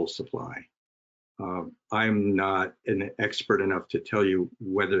available supply. I'm not an expert enough to tell you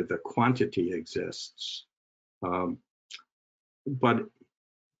whether the quantity exists, but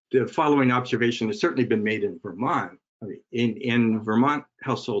the following observation has certainly been made in Vermont. I mean, in Vermont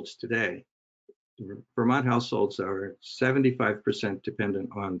households today, Vermont households are 75% dependent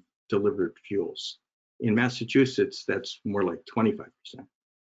on delivered fuels. In Massachusetts, that's more like 25%.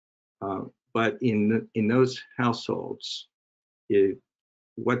 But in those households,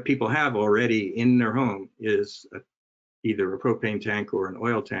 what people have already in their home is either a propane tank or an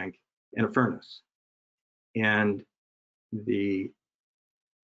oil tank and a furnace. And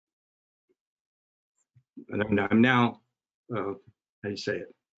I'm now, how do you say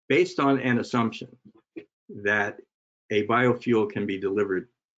it? Based on an assumption that a biofuel can be delivered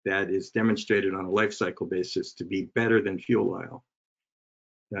that is demonstrated on a life cycle basis to be better than fuel oil,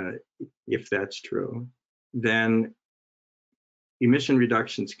 if that's true, then emission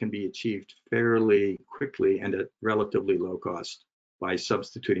reductions can be achieved fairly quickly and at relatively low cost by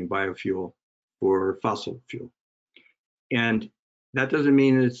substituting biofuel for fossil fuel. And that doesn't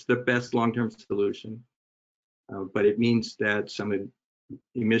mean it's the best long-term solution, but it means that some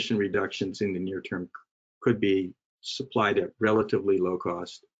emission reductions in the near term could be supplied at relatively low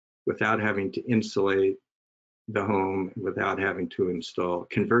cost without having to insulate the home, without having to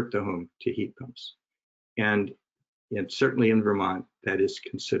convert the home to heat pumps. And certainly in Vermont, that is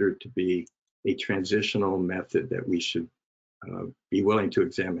considered to be a transitional method that we should be willing to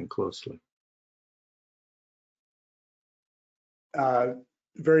examine closely.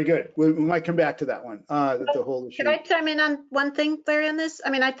 Very good. We might come back to that one, the whole issue. Could I chime in on one thing, Larry, on this? I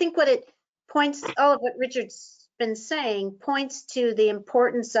mean, I think what it points, all of what Richard's been saying points to the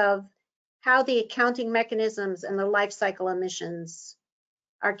importance of how the accounting mechanisms and the life cycle emissions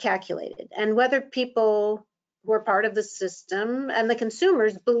are calculated, and whether people who are part of the system and the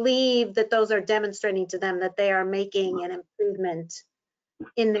consumers believe that those are demonstrating to them that they are making an improvement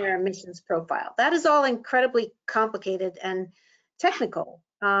in their emissions profile. That is all incredibly complicated and technical.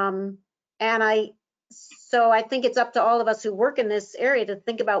 So I think it's up to all of us who work in this area to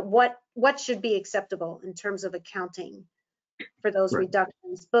think about what should be acceptable in terms of accounting for those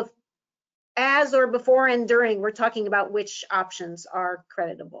reductions. But as or before and during, we're talking about which options are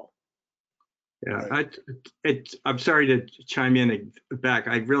creditable. Yeah, I'm sorry to chime in back.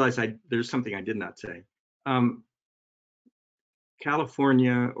 I realize there's something I did not say.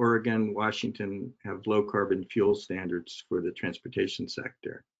 California, Oregon, Washington have low carbon fuel standards for the transportation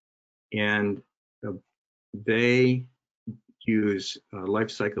sector. And they use life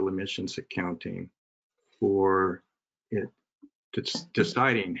cycle emissions accounting for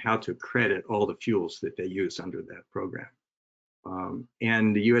deciding how to credit all the fuels that they use under that program.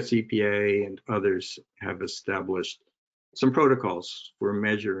 And the US EPA and others have established some protocols for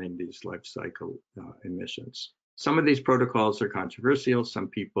measuring these life cycle emissions. Some of these protocols are controversial. Some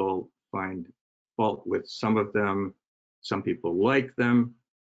people find fault with some of them. Some people like them.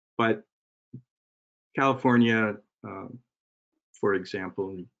 But California, for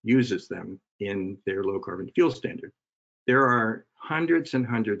example, uses them in their low carbon fuel standard. There are hundreds and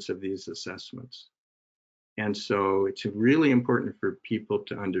hundreds of these assessments. And so it's really important for people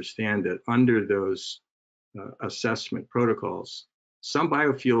to understand that under those assessment protocols, some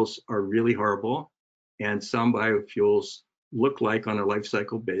biofuels are really horrible, and some biofuels look like, on a life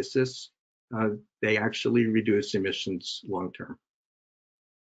cycle basis, they actually reduce emissions long term.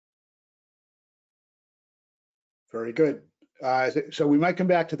 Very good. So we might come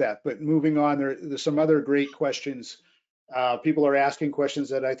back to that, but moving on, there's some other great questions. People are asking questions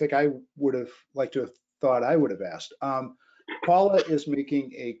that I think I would have liked to have thought I would have asked. Paula is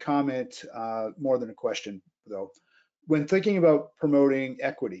making a comment, more than a question though. When thinking about promoting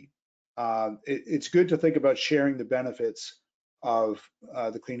equity, it's good to think about sharing the benefits of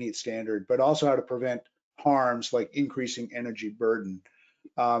the clean heat standard, but also how to prevent harms like increasing energy burden.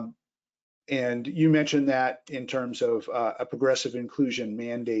 And you mentioned that in terms of a progressive inclusion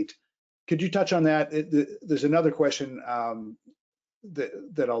mandate. Could you touch on that? There's another question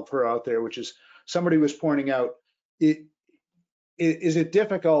that I'll throw out there, which is somebody was pointing out, is it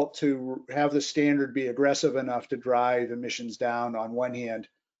difficult to have the standard be aggressive enough to drive emissions down on one hand,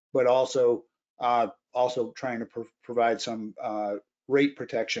 but also trying to provide some rate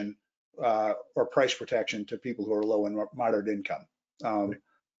protection or price protection to people who are low and moderate income?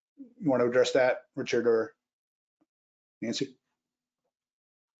 You want to address that, Richard or Nancy?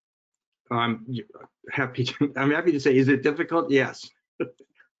 I'm happy to say, is it difficult? Yes.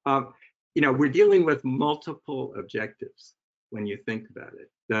 We're dealing with multiple objectives when you think about it.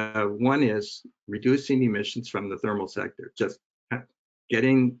 One is reducing emissions from the thermal sector, just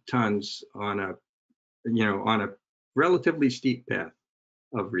getting tons on a relatively steep path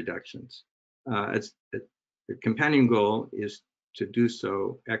of reductions. The companion goal is to do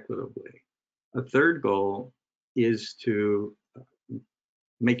so equitably. A third goal is to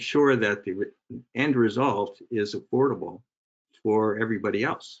make sure that the end result is affordable for everybody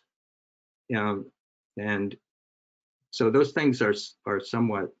else. And so those things are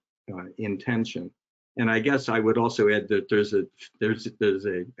somewhat in tension. And I guess I would also add that there's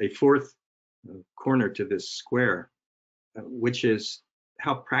a fourth corner to this square, which is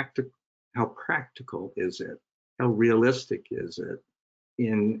how practical is it? How realistic is it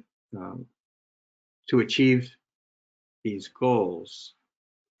to achieve these goals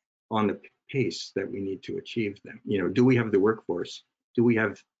on the pace that we need to achieve them? Do we have the workforce? Do we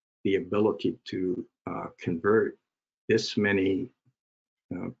have the ability to convert this many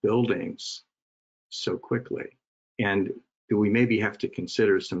buildings so quickly? And do we maybe have to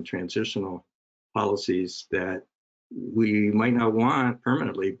consider some transitional policies that we might not want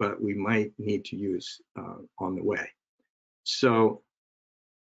permanently, but we might need to use on the way? So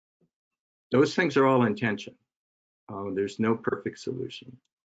those things are all in tension. There's no perfect solution.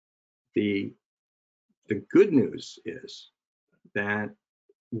 The The good news is that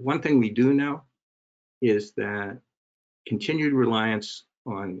one thing we do know is that continued reliance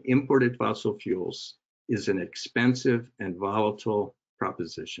on imported fossil fuels is an expensive and volatile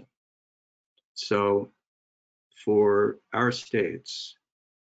proposition. So for our states,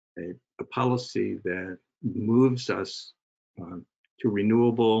 a policy that moves us to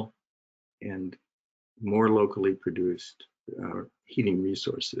renewable and more locally produced heating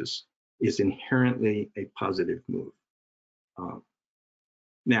resources is inherently a positive move.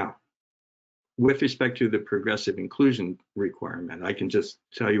 Now, with respect to the progressive inclusion requirement, I can just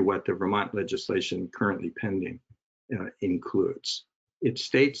tell you what the Vermont legislation currently pending includes. It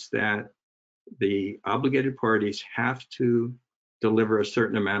states that the obligated parties have to deliver a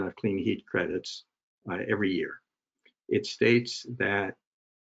certain amount of clean heat credits every year. It states that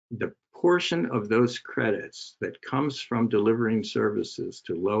the portion of those credits that comes from delivering services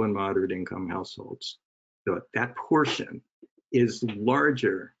to low and moderate income households, that portion is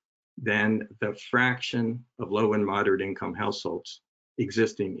larger than the fraction of low and moderate income households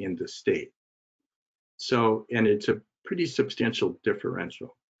existing in the state. So, and it's a pretty substantial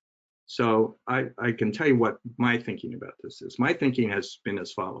differential. So I can tell you what my thinking about this is. My thinking has been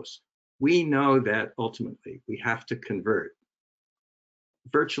as follows. We know that ultimately we have to convert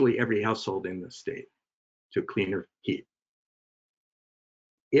virtually every household in the state to cleaner heat.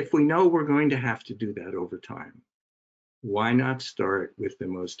 If we know we're going to have to do that over time, why not start with the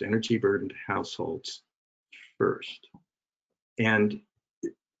most energy burdened households first? And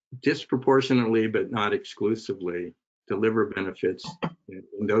disproportionately, but not exclusively, deliver benefits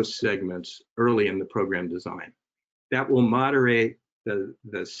in those segments early in the program design. That will moderate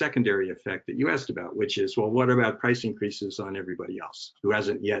the secondary effect that you asked about, which is, well, what about price increases on everybody else who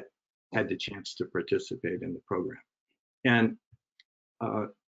hasn't yet had the chance to participate in the program? And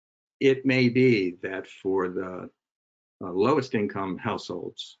it may be that for the lowest income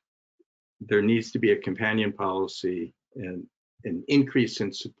households, there needs to be a companion policy and an increase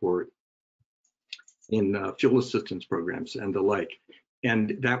in support in fuel assistance programs and the like.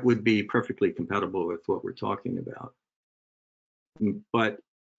 And that would be perfectly compatible with what we're talking about. But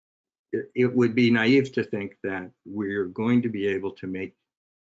it would be naive to think that we're going to be able to make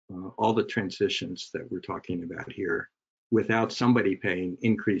all the transitions that we're talking about here without somebody paying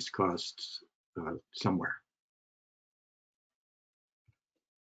increased costs somewhere.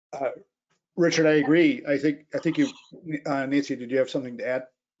 Richard, I agree. I think you, Nancy, did you have something to add?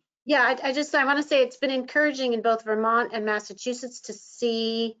 Yeah, I want to say it's been encouraging in both Vermont and Massachusetts to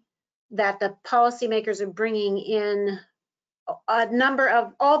see that the policymakers are bringing in a number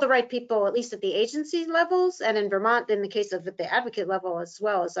of all the right people, at least at the agency levels, and in Vermont, in the case of the advocate level, as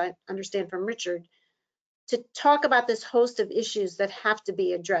well as I understand from Richard, to talk about this host of issues that have to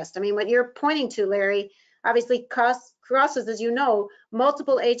be addressed. I mean, what you're pointing to, Larry, obviously crosses, as you know,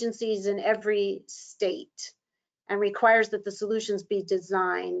 multiple agencies in every state, and requires that the solutions be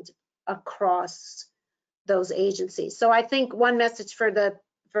designed across those agencies. So I think one message for the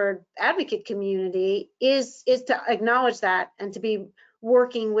advocate community is to acknowledge that and to be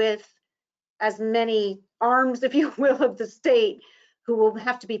working with as many arms, if you will, of the state who will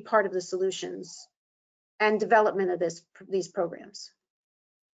have to be part of the solutions and development of these programs.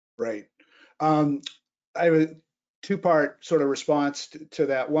 Right. I have a two-part sort of response to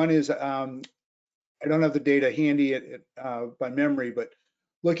that. One is I don't have the data handy by memory, but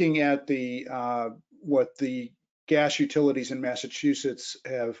looking at the what the gas utilities in Massachusetts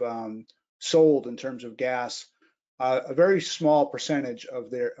have sold in terms of gas, a very small percentage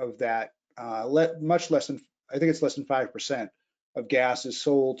of that, much less than, I think it's less than 5% of gas is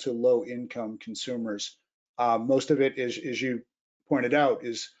sold to low-income consumers. Most of it is, as you pointed out,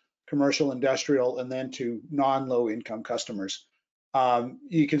 is commercial, industrial, and then to non-low-income customers.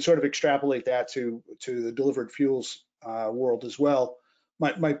 You can sort of extrapolate that to the delivered fuels world as well.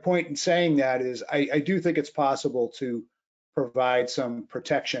 My point in saying that is I do think it's possible to provide some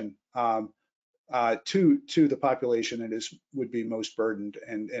protection to the population that would be most burdened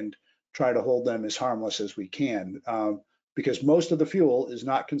and try to hold them as harmless as we can, because most of the fuel is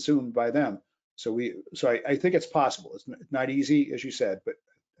not consumed by them. So I think it's possible. It's not easy, as you said, but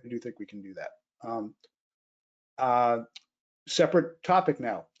I do think we can do that. Separate topic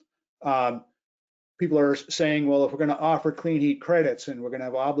now. People are saying, well, if we're going to offer clean heat credits and we're going to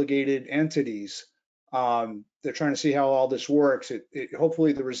have obligated entities, they're trying to see how all this works.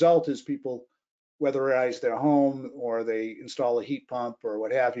 Hopefully the result is people weatherize their home or they install a heat pump or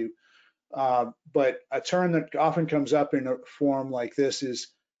what have you. But a term that often comes up in a form like this is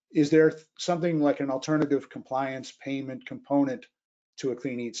there something like an alternative compliance payment component to a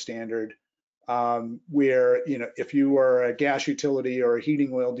clean heat standard? where, you know, if you were a gas utility or a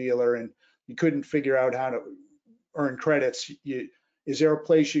heating oil dealer and you couldn't figure out how to earn credits, is there a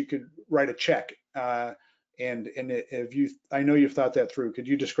place you could write a check? And if you, I know you've thought that through, could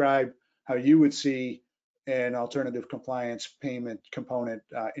you describe how you would see an alternative compliance payment component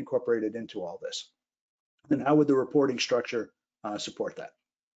incorporated into all this? And how would the reporting structure support that?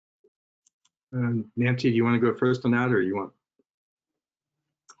 Nancy, do you want to go first on that, or you want?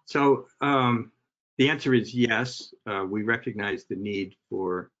 So the answer is yes. We recognize the need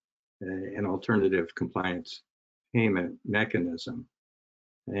for an alternative compliance payment mechanism,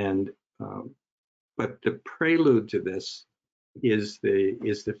 and but the prelude to this is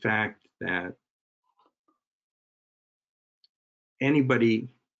the fact that anybody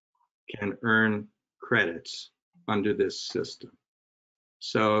can earn credits under this system.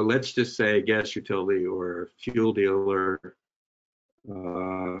 So let's just say a gas utility or fuel dealer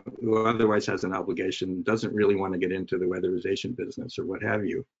who otherwise has an obligation, doesn't really want to get into the weatherization business or what have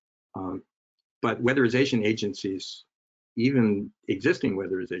you. But weatherization agencies, even existing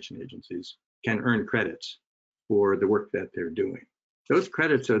weatherization agencies, can earn credits for the work that they're doing. Those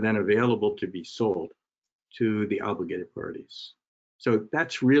credits are then available to be sold to the obligated parties. So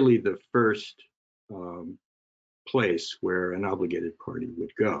that's really the first place where an obligated party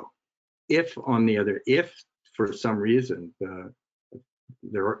would go. If for some reason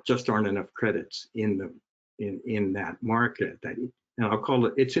there just aren't enough credits in that market, and I'll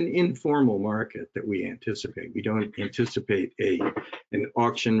call it's an informal market that we anticipate. We don't anticipate an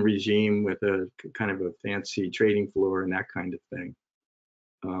auction regime with a kind of a fancy trading floor and that kind of thing.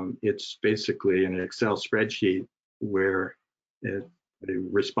 It's basically an Excel spreadsheet where a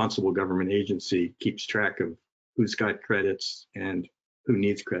responsible government agency keeps track of who's got credits and who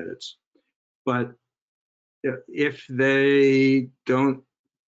needs credits. But if they're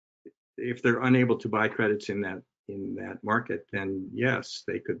unable to buy credits in that market, then yes,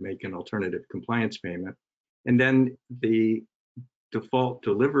 they could make an alternative compliance payment. And then the default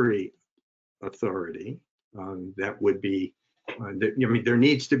delivery authority, that would be, there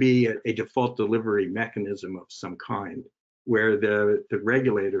needs to be a default delivery mechanism of some kind where the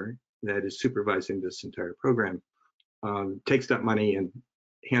regulator that is supervising this entire program takes that money and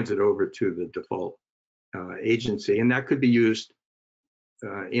hands it over to the default agency. And that could be used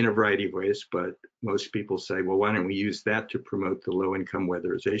in a variety of ways, but most people say, well, why don't we use that to promote the low-income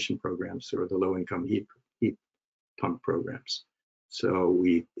weatherization programs or the low-income heat pump programs? So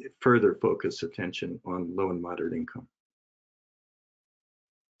we further focus attention on low and moderate income.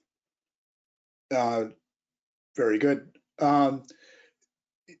 Very good. By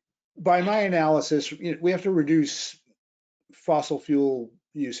my analysis, we have to reduce fossil fuel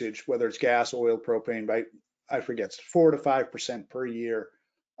usage, whether it's gas, oil, propane, by, I forget, 4 to 5% per year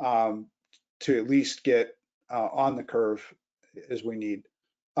to at least get on the curve as we need.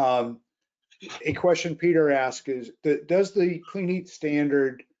 A question Peter asked is, does the clean heat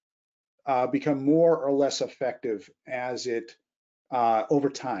standard become more or less effective as it over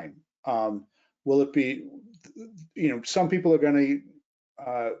time? Will it be, some people are going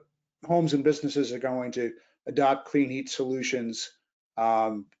to, homes and businesses are going to adopt clean heat solutions.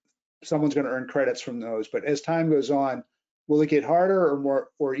 Someone's going to earn credits from those, but as time goes on, will it get harder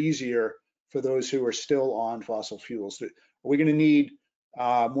or easier for those who are still on fossil fuels? Are we going to need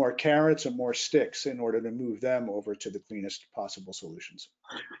more carrots or more sticks in order to move them over to the cleanest possible solutions?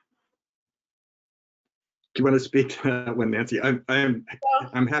 Do you want to speak to that one, Nancy?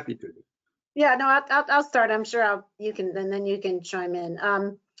 I'm happy to. Yeah, no, I'll start. I'm sure you can, and then you can chime in.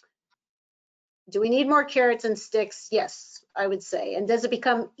 Do we need more carrots and sticks? Yes, I would say. And does it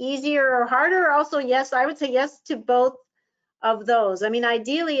become easier or harder? Also, yes, I would say yes to both of those. I mean,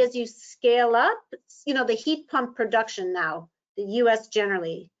 ideally, as you scale up, the heat pump production now, the US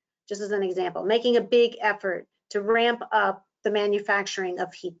generally, just as an example, making a big effort to ramp up the manufacturing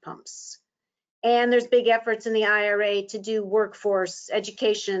of heat pumps. And there's big efforts in the IRA to do workforce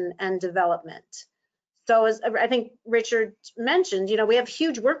education and development. So as I think Richard mentioned, we have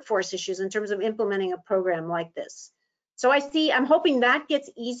huge workforce issues in terms of implementing a program like this. So I'm hoping that gets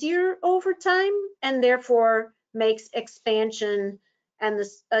easier over time and therefore makes expansion and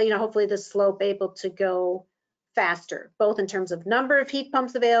this, hopefully the slope able to go faster, both in terms of number of heat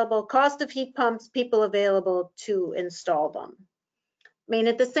pumps available, cost of heat pumps, people available to install them. I mean,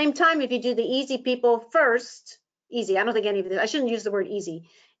 at the same time, if you do the easy people first, easy, I don't think any of this, I shouldn't use the word easy.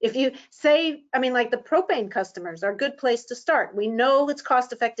 If you say, like the propane customers are a good place to start. We know it's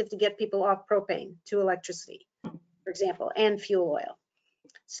cost effective to get people off propane to electricity, for example, and fuel oil.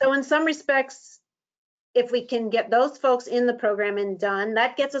 So in some respects, if we can get those folks in the program and done,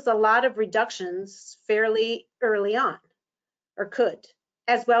 that gets us a lot of reductions fairly early on, or could,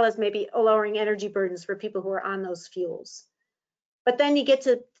 as well as maybe lowering energy burdens for people who are on those fuels. But then you get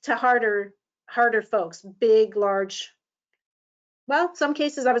to harder folks, big, large, well, some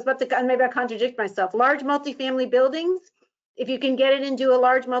cases I was about to, maybe I contradict myself, large multifamily buildings. If you can get it into a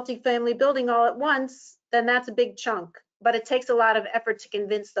large multifamily building all at once, then that's a big chunk. But it takes a lot of effort to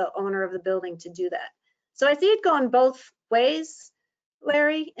convince the owner of the building to do that. So I see it going both ways,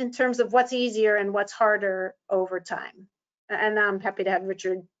 Larry, in terms of what's easier and what's harder over time. And I'm happy to have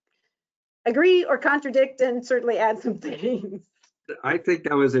Richard agree or contradict and certainly add some things. I think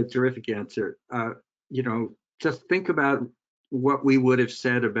that was a terrific answer. You know, just think about what we would have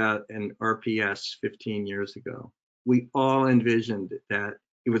said about an RPS 15 years ago. We all envisioned that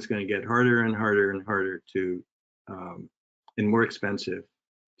it was going to get harder and harder and harder to, and more expensive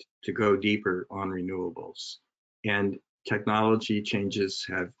to go deeper on renewables. And technology changes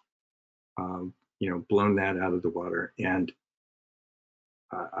have, you know, blown that out of the water. And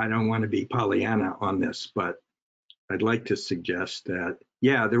I don't want to be Pollyanna on this, but I'd like to suggest that,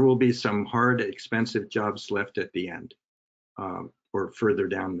 yeah, there will be some hard, expensive jobs left at the end or further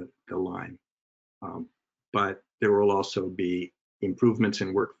down the line. But there will also be improvements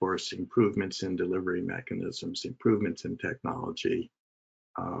in workforce, improvements in delivery mechanisms, improvements in technology.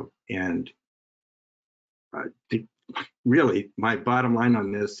 Really, my bottom line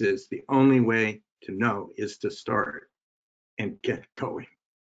on this is the only way to know is to start and get going.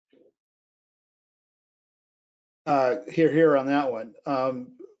 Here on that one.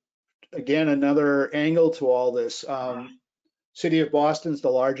 Again, another angle to all this. City of Boston's the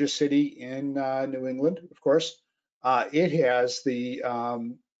largest city in New England, of course. It has the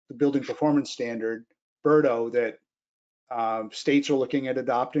building performance standard, BERDO, that states are looking at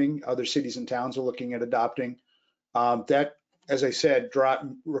adopting, other cities and towns are looking at adopting. That, as I said,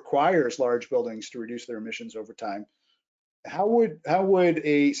 requires large buildings to reduce their emissions over time. How would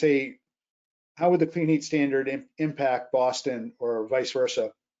the clean heat standard impact Boston or vice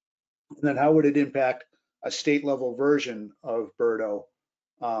versa? And then how would it impact a state level version of BERDO?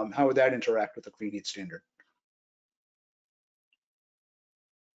 How would that interact with the clean heat standard?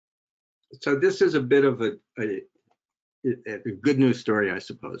 So this is a bit of a good news story, I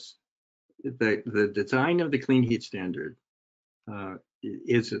suppose. The design of the clean heat standard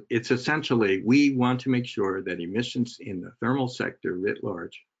it's essentially, we want to make sure that emissions in the thermal sector writ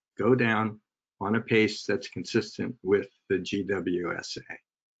large go down on a pace that's consistent with the GWSA.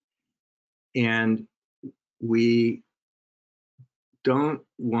 And we don't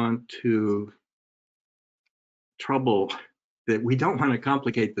want to we don't want to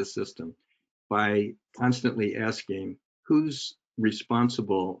complicate the system by constantly asking who's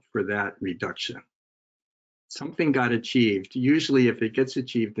responsible for that reduction. Something got achieved. Usually if it gets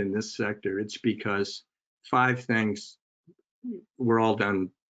achieved in this sector, it's because 5 things were all done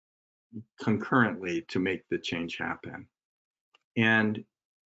concurrently to make the change happen. And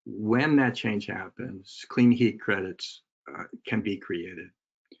when that change happens, clean heat credits can be created.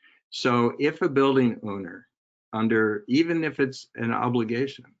 So if a building owner, even if it's an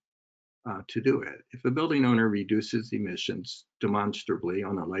obligation to do it, if a building owner reduces emissions demonstrably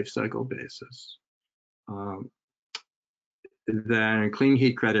on a life cycle basis, then clean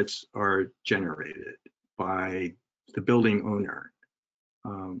heat credits are generated by the building owner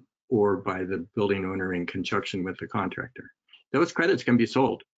or by the building owner in conjunction with the contractor. Those credits can be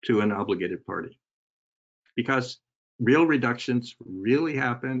sold to an obligated party because real reductions really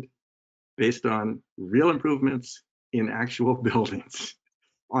happened based on real improvements in actual buildings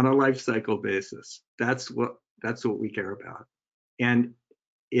on a life cycle basis. That's what we care about. And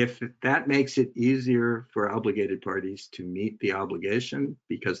if that makes it easier for obligated parties to meet the obligation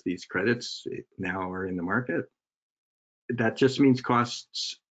because these credits now are in the market, that just means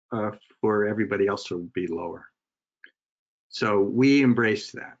costs for everybody else will be lower. So we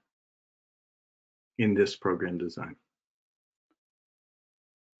embrace that in this program design.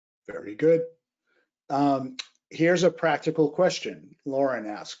 Very good. Here's a practical question Lauren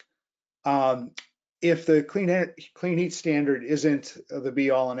asked. If the clean heat standard isn't the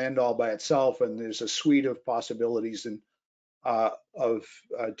be all and end all by itself, and there's a suite of possibilities and of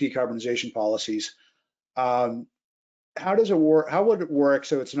decarbonization policies, how does it work? How would it work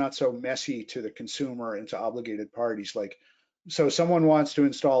so it's not so messy to the consumer and to obligated parties? Like, so someone wants to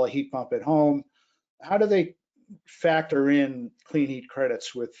install a heat pump at home. How do they factor in clean heat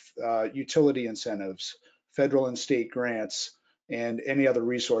credits with utility incentives, federal and state grants, and any other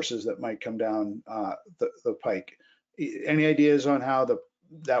resources that might come down the pike? Any ideas on how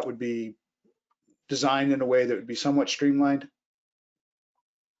that would be designed in a way that would be somewhat streamlined?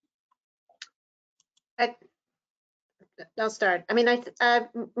 I'll start. I mean,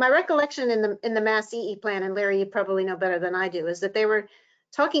 my recollection in the Mass EE plan, and Larry, you probably know better than I do, is that they were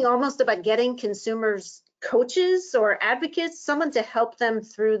talking almost about getting consumers coaches or advocates, someone to help them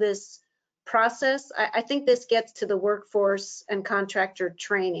through this process. I think this gets to the workforce and contractor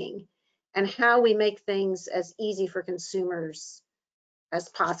training and how we make things as easy for consumers as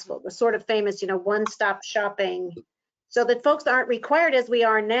possible. The sort of famous, one-stop shopping, so that folks aren't required, as we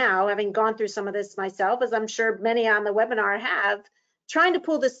are now, having gone through some of this myself, as I'm sure many on the webinar have, trying to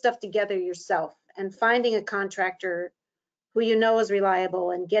pull this stuff together yourself and finding a contractor who you know is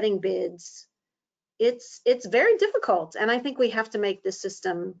reliable and getting bids. It's very difficult, and I think we have to make this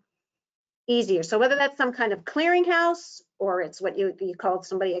system easier. So whether that's some kind of clearinghouse, or it's what you called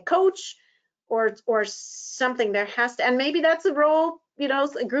somebody a coach, or something, there has to, and maybe that's a role,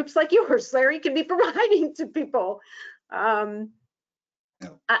 groups like yours, Larry, could be providing to people. I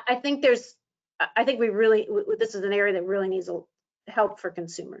think this is an area that really needs help for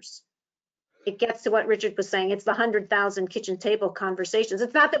consumers. It gets to what Richard was saying. It's the 100,000 kitchen table conversations.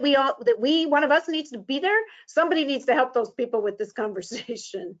 It's not that one of us needs to be there. Somebody needs to help those people with this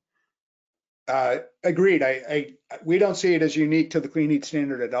conversation. Agreed. We don't see it as unique to the clean heat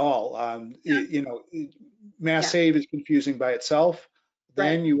standard at all. Mass Save is confusing by itself.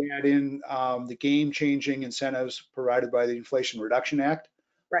 Then Right. you add in the game-changing incentives provided by the Inflation Reduction Act.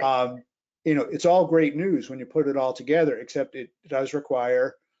 Right. It's all great news when you put it all together, except it does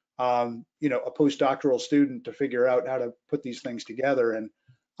require, a postdoctoral student to figure out how to put these things together. And,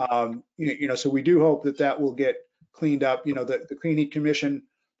 so we do hope that will get cleaned up. The Clean Heat Commission,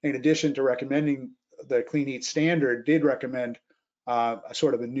 in addition to recommending the clean heat standard, did recommend a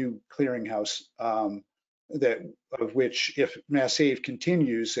sort of a new clearinghouse of which, if Mass Save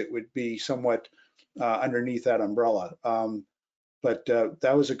continues, it would be somewhat underneath that umbrella. But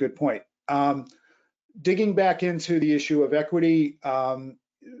that was a good point. Digging back into the issue of equity,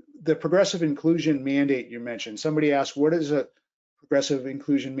 the progressive inclusion mandate you mentioned, somebody asked, what does a progressive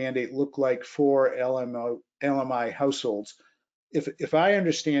inclusion mandate look like for LMI households? If I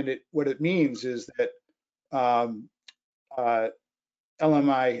understand it, what it means is that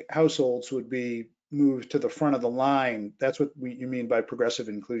LMI households would be moved to the front of the line. That's what you mean by progressive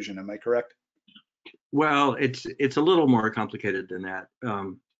inclusion. Am I correct? Well, it's a little more complicated than that.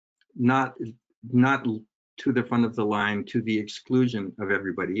 Not to the front of the line to the exclusion of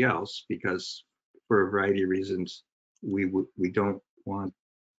everybody else, because for a variety of reasons, we don't want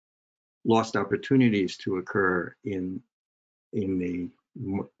lost opportunities to occur in the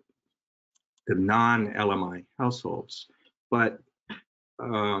non-LMI households. But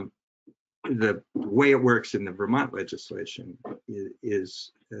the way it works in the Vermont legislation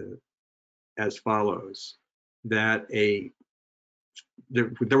is as follows: that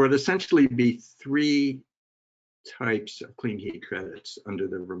there would essentially be three types of clean heat credits under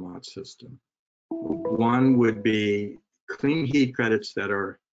the Vermont system. One would be clean heat credits that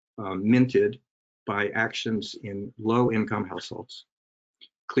are minted by actions in low income households,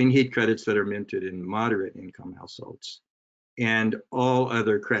 clean heat credits that are minted in moderate income households, and all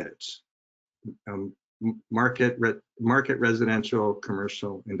other credits, market, residential,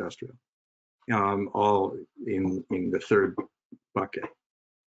 commercial, industrial, all in the third bucket.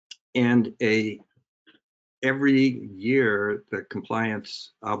 And every year, the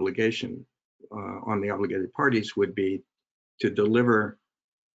compliance obligation on the obligated parties would be to deliver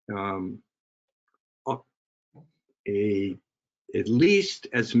at least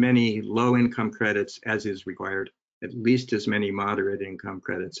as many low-income credits as is required, at least as many moderate income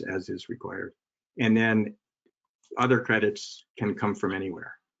credits as is required, and then other credits can come from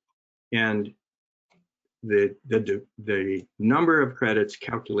anywhere. And the number of credits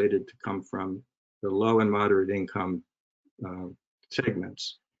calculated to come from the low and moderate income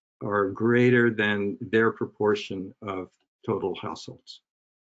segments are greater than their proportion of total households.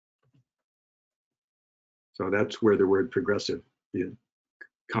 So that's where the word progressive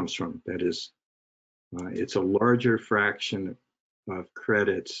comes from. That is, it's a larger fraction of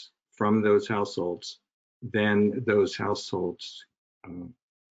credits from those households than those households,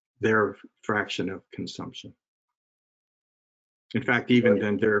 their fraction of consumption. In fact, even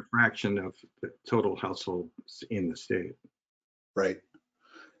then, they're a fraction of the total households in the state. Right.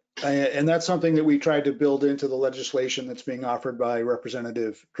 And that's something that we tried to build into the legislation that's being offered by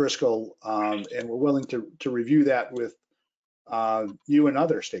Representative Driscoll, and we're willing to review that with you and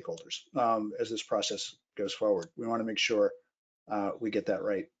other stakeholders as this process goes forward. We want to make sure we get that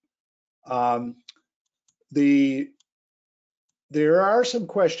right. There are some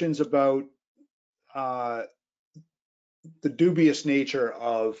questions about the dubious nature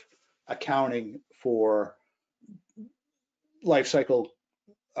of accounting for life cycle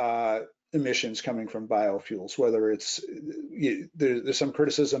emissions coming from biofuels, whether it's, there's some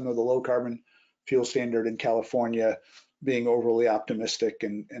criticism of the low carbon fuel standard in California being overly optimistic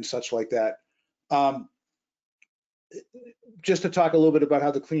and such like that. Just to talk a little bit about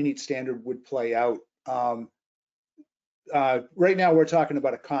how the clean heat standard would play out. Right now we're talking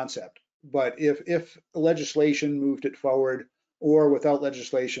about a concept, but if legislation moved it forward, or without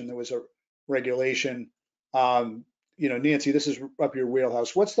legislation there was a regulation, Nancy, this is up your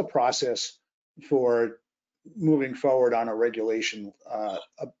wheelhouse. What's the process for moving forward on a regulation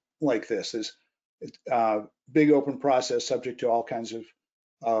like this? Is big open process subject to all kinds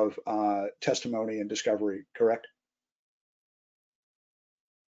of testimony and discovery, correct?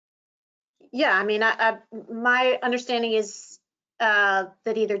 Yeah, I mean, my understanding is that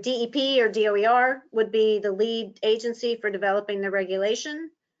either DEP or DOER would be the lead agency for developing the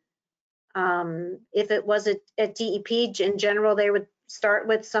regulation. If it was at DEP, in general, they would start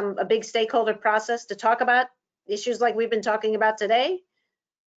with a big stakeholder process to talk about issues like we've been talking about today,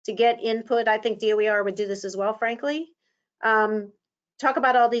 to get input. I think DOER would do this as well, frankly. Talk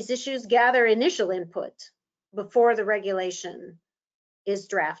about all these issues, gather initial input before the regulation is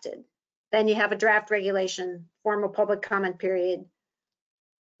drafted. Then you have a draft regulation, formal public comment period.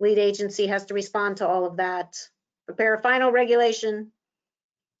 Lead agency has to respond to all of that, prepare a final regulation,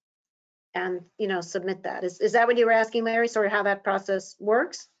 and submit that. Is that what you were asking, Larry? Sort of how that process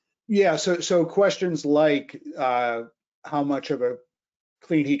works? Yeah. So questions like how much of a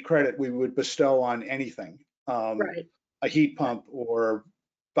clean heat credit we would bestow on anything, Right. a heat pump or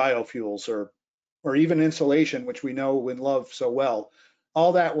biofuels or even insulation, which we know and love so well.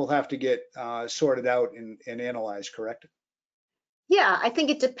 All that will have to get sorted out and analyzed, correct? Yeah, I think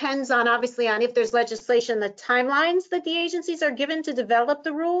it depends on, obviously, on if there's legislation, the timelines that the agencies are given to develop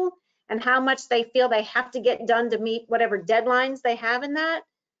the rule, and how much they feel they have to get done to meet whatever deadlines they have in that.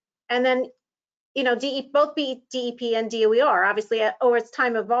 And then, both DEP and DOER, obviously, as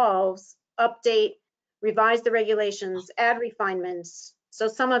time evolves, update, revise the regulations, add refinements. So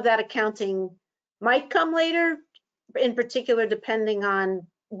some of that accounting might come later, in particular, depending on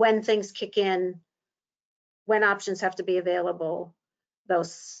when things kick in, when options have to be available,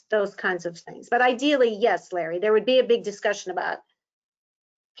 those kinds of things. But ideally, yes, Larry, there would be a big discussion about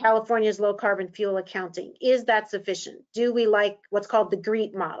California's low carbon fuel accounting. Is that sufficient? Do we like what's called the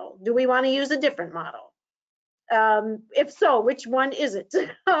GREET model? Do we want to use a different model? If so, which one is it?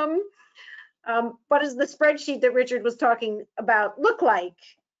 What does the spreadsheet that Richard was talking about look like?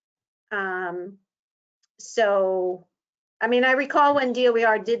 So, I mean, I recall when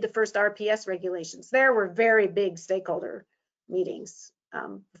DOER did the first RPS regulations, there were very big stakeholder meetings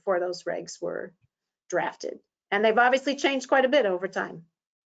before those regs were drafted. And they've obviously changed quite a bit over time.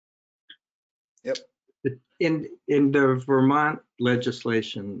 Yep. In the Vermont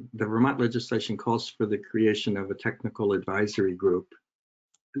legislation calls for the creation of a technical advisory group,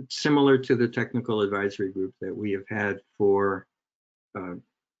 similar to the technical advisory group that we have had for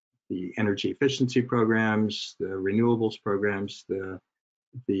the energy efficiency programs, the renewables programs,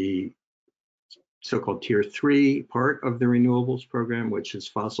 the so-called tier 3 part of the renewables program, which is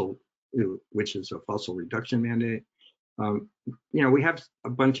a fossil reduction mandate. We have a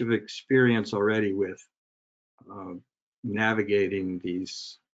bunch of experience already with navigating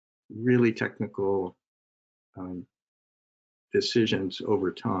these really technical decisions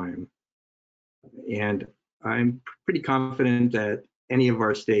over time. And I'm pretty confident that any of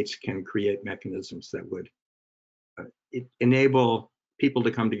our states can create mechanisms that would enable people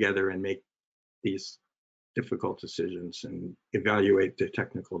to come together and make these difficult decisions and evaluate the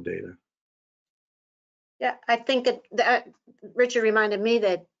technical data. Yeah, I think that Richard reminded me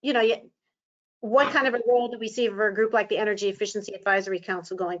that, what kind of a role do we see for a group like the Energy Efficiency Advisory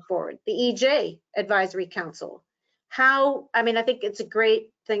Council going forward? The EJ Advisory Council. I think it's a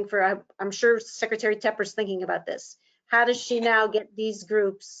great thing I'm sure Secretary Tepper's thinking about this. How does she now get these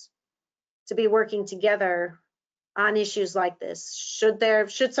groups to be working together on issues like this? Should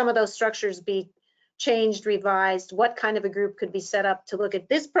some of those structures be changed, revised? What kind of a group could be set up to look at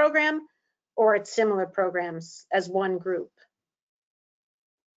this program or at similar programs as one group?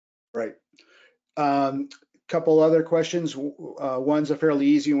 Right. Couple other questions. One's a fairly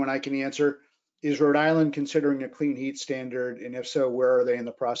easy one I can answer. Is Rhode Island considering a clean heat standard? And if so, where are they in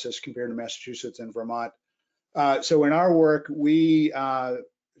the process compared to Massachusetts and Vermont? So in our work, we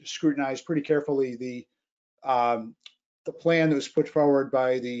scrutinized pretty carefully the plan that was put forward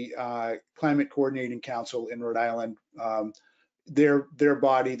by the Climate Coordinating Council in Rhode Island. their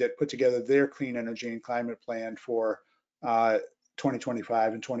body that put together their clean energy and climate plan for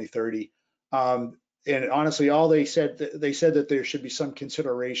 2025 and 2030. And honestly, all they said that there should be some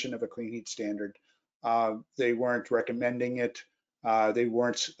consideration of a clean heat standard. They weren't recommending it. They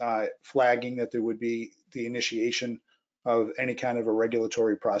weren't flagging that there would be the initiation of any kind of a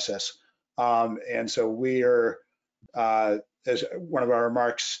regulatory process. And so we are, as one of our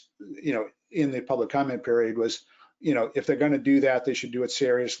remarks, in the public comment period was, if they're going to do that, they should do it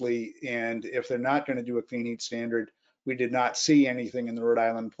seriously. And if they're not going to do a clean heat standard, we did not see anything in the Rhode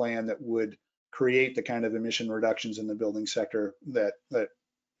Island plan that would create the kind of emission reductions in the building sector that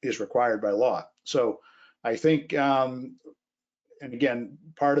is required by law. So I think, and again,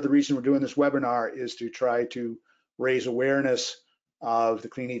 part of the reason we're doing this webinar is to try to raise awareness of the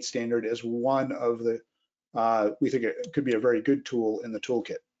clean heat standard as one of the, we think it could be a very good tool in the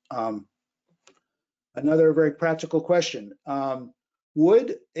toolkit. Another very practical question.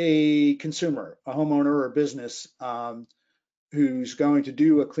 Would a consumer, a homeowner or a business who's going to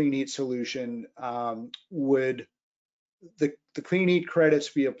do a clean heat solution, would the clean heat credits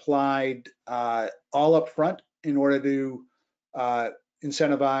be applied all up front in order to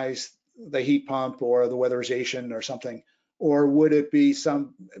incentivize the heat pump or the weatherization or something? Or would it be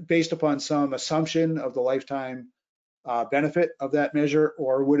based upon some assumption of the lifetime benefit of that measure?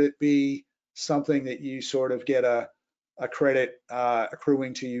 Or would it be something that you sort of get a credit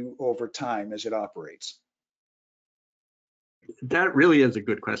accruing to you over time as it operates? That really is a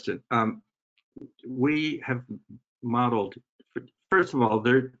good question. We have modeled, first of all,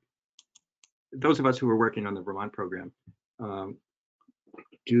 those of us who are working on the Vermont program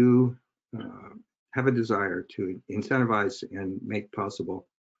do have a desire to incentivize and make possible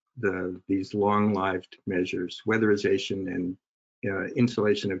these long-lived measures, weatherization and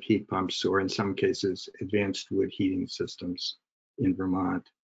installation of heat pumps, or in some cases, advanced wood heating systems in Vermont.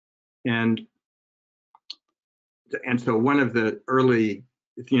 And so one of the early,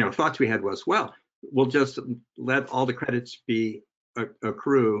 thoughts we had was, well, we'll just let all the credits be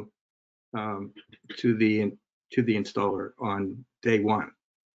accrue to the installer on day one.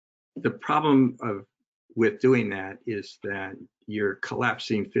 The problem with doing that is that you're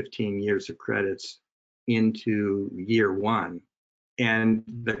collapsing 15 years of credits into year one, and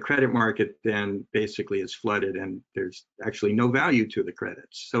the credit market then basically is flooded, and there's actually no value to the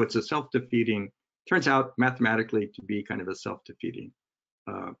credits. So it's a self-defeating, turns out mathematically to be kind of a self-defeating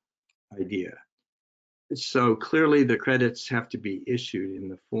idea. So clearly the credits have to be issued in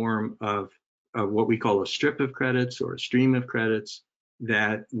the form of what we call a strip of credits or a stream of credits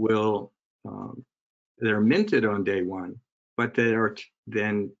that will, they're minted on day one, but they are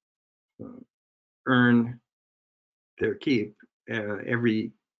then earn their keep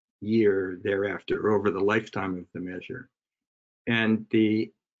every year thereafter over the lifetime of the measure. And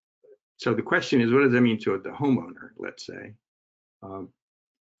so the question is, what does that mean to the homeowner, let's say?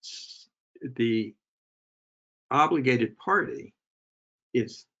 The obligated party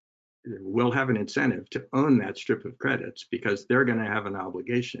will have an incentive to own that strip of credits because they're going to have an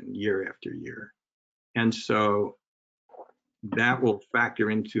obligation year after year. And so that will factor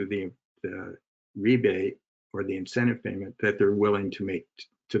into the rebate or the incentive payment that they're willing to make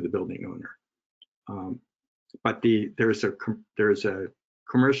to the building owner. But there's a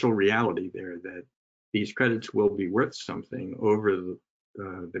commercial reality there that these credits will be worth something over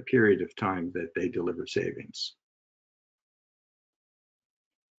the period of time that they deliver savings.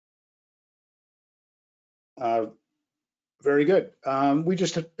 Very good. We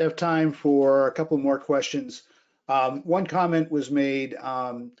just have time for a couple more questions. One comment was made,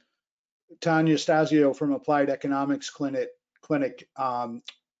 Tanya Stasio from Applied Economics Clinic,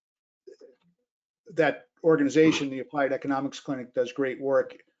 that organization, the Applied Economics Clinic, does great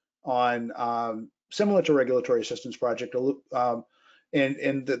work on similar to Regulatory Assistance Project,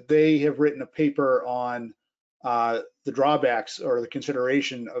 and that they have written a paper on the drawbacks or the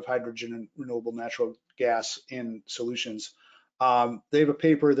consideration of hydrogen and renewable natural gas in solutions. They have a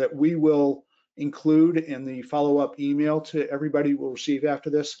paper that we will include in the follow-up email to everybody we'll receive after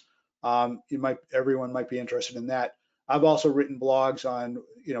this. Everyone might be interested in that. I've also written blogs on,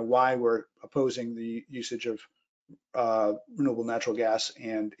 why we're opposing the usage of renewable natural gas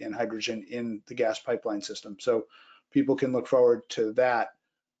and hydrogen in the gas pipeline system. So people can look forward to that.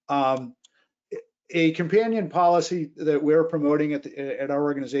 A companion policy that we're promoting at our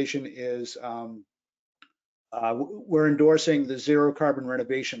organization is we're endorsing the Zero Carbon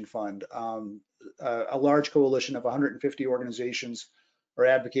Renovation Fund. A large coalition of 150 organizations are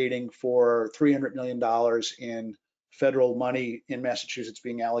advocating for $300 million in federal money in Massachusetts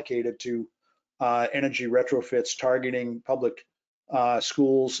being allocated to energy retrofits targeting public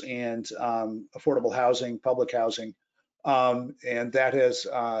schools and affordable housing, public housing. And that has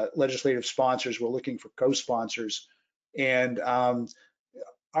legislative sponsors. We're looking for co-sponsors. And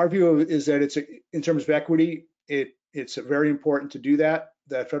our view is that it's in terms of equity, it's very important to do that.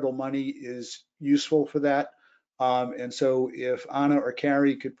 That federal money is useful for that. And so if Anna or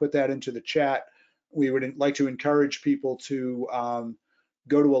Carrie could put that into the chat, we would like to encourage people to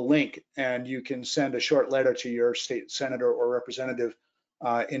go to a link, and you can send a short letter to your state senator or representative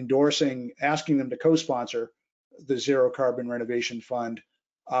endorsing, asking them to co-sponsor the Zero Carbon Renovation Fund,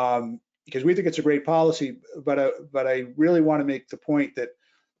 because we think it's a great policy. But I really want to make the point that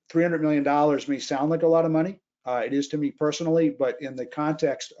 $300 million may sound like a lot of money. It is to me personally, but in the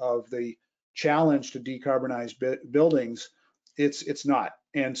context of the challenge to decarbonize buildings, it's not.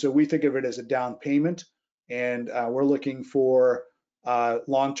 And so we think of it as a down payment, and we're looking for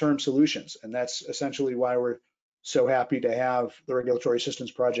long-term solutions. And that's essentially why we're so happy to have the Regulatory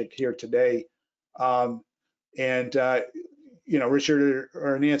Assistance Project here today. You know, Richard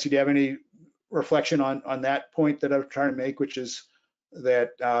or Nancy, do you have any reflection on that point that I'm trying to make, which is that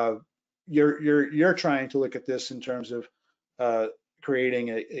you're trying to look at this in terms of creating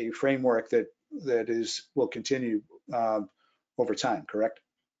a framework that will continue over time, correct?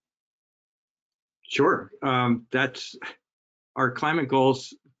 Sure. That's our climate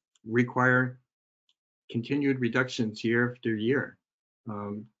goals require continued reductions year after year,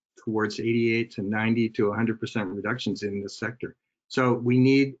 towards 88 to 90 to 100% reductions in this sector. So we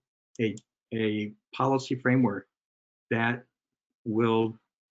need a policy framework that will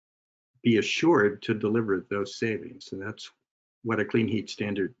be assured to deliver those savings. And that's what a clean heat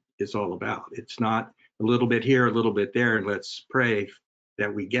standard is all about. It's not a little bit here, a little bit there, and let's pray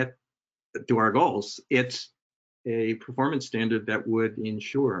that we get to our goals. It's a performance standard that would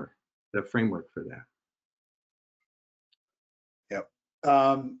ensure the framework for that. Yep.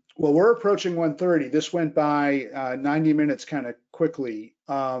 Well, we're approaching 1:30. This went by 90 minutes kind of quickly.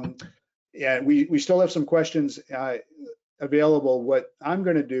 And we still have some questions available. What I'm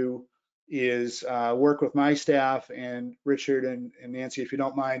going to do is work with my staff and Richard and Nancy, if you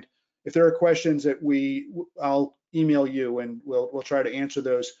don't mind. If there are questions that I'll email you, and we'll try to answer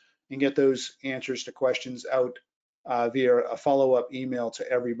those and get those answers to questions out via a follow-up email to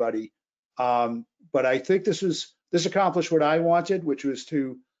everybody. But I think this accomplished what I wanted, which was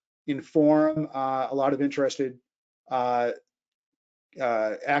to inform a lot of interested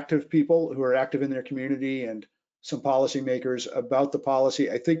active people who are active in their community and some policymakers about the policy.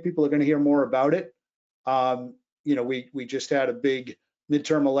 I think people are going to hear more about it. You know, we just had a big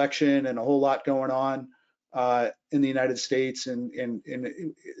midterm election and a whole lot going on in the United States, and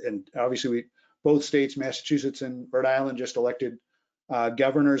obviously both states, Massachusetts and Rhode Island, just elected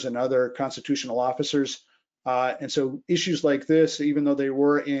governors and other constitutional officers. And so issues like this, even though they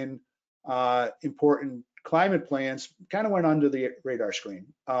were in important climate plans, kind of went under the radar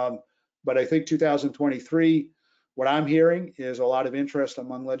screen. But I think 2023, what I'm hearing is a lot of interest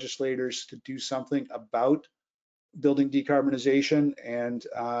among legislators to do something about building decarbonization. And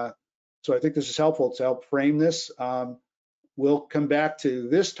so I think this is helpful to help frame this. We'll come back to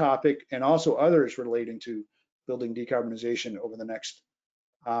this topic and also others relating to building decarbonization over the next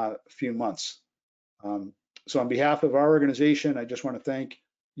few months. So on behalf of our organization, I just want to thank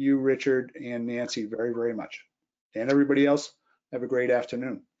you, Richard and Nancy, very, very much. And everybody else, have a great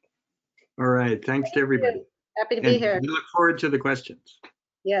afternoon. All right, thanks to everybody. Happy to be here. We look forward to the questions.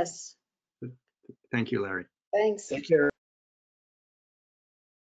 Yes. Thank you, Larry. Thanks. Take care.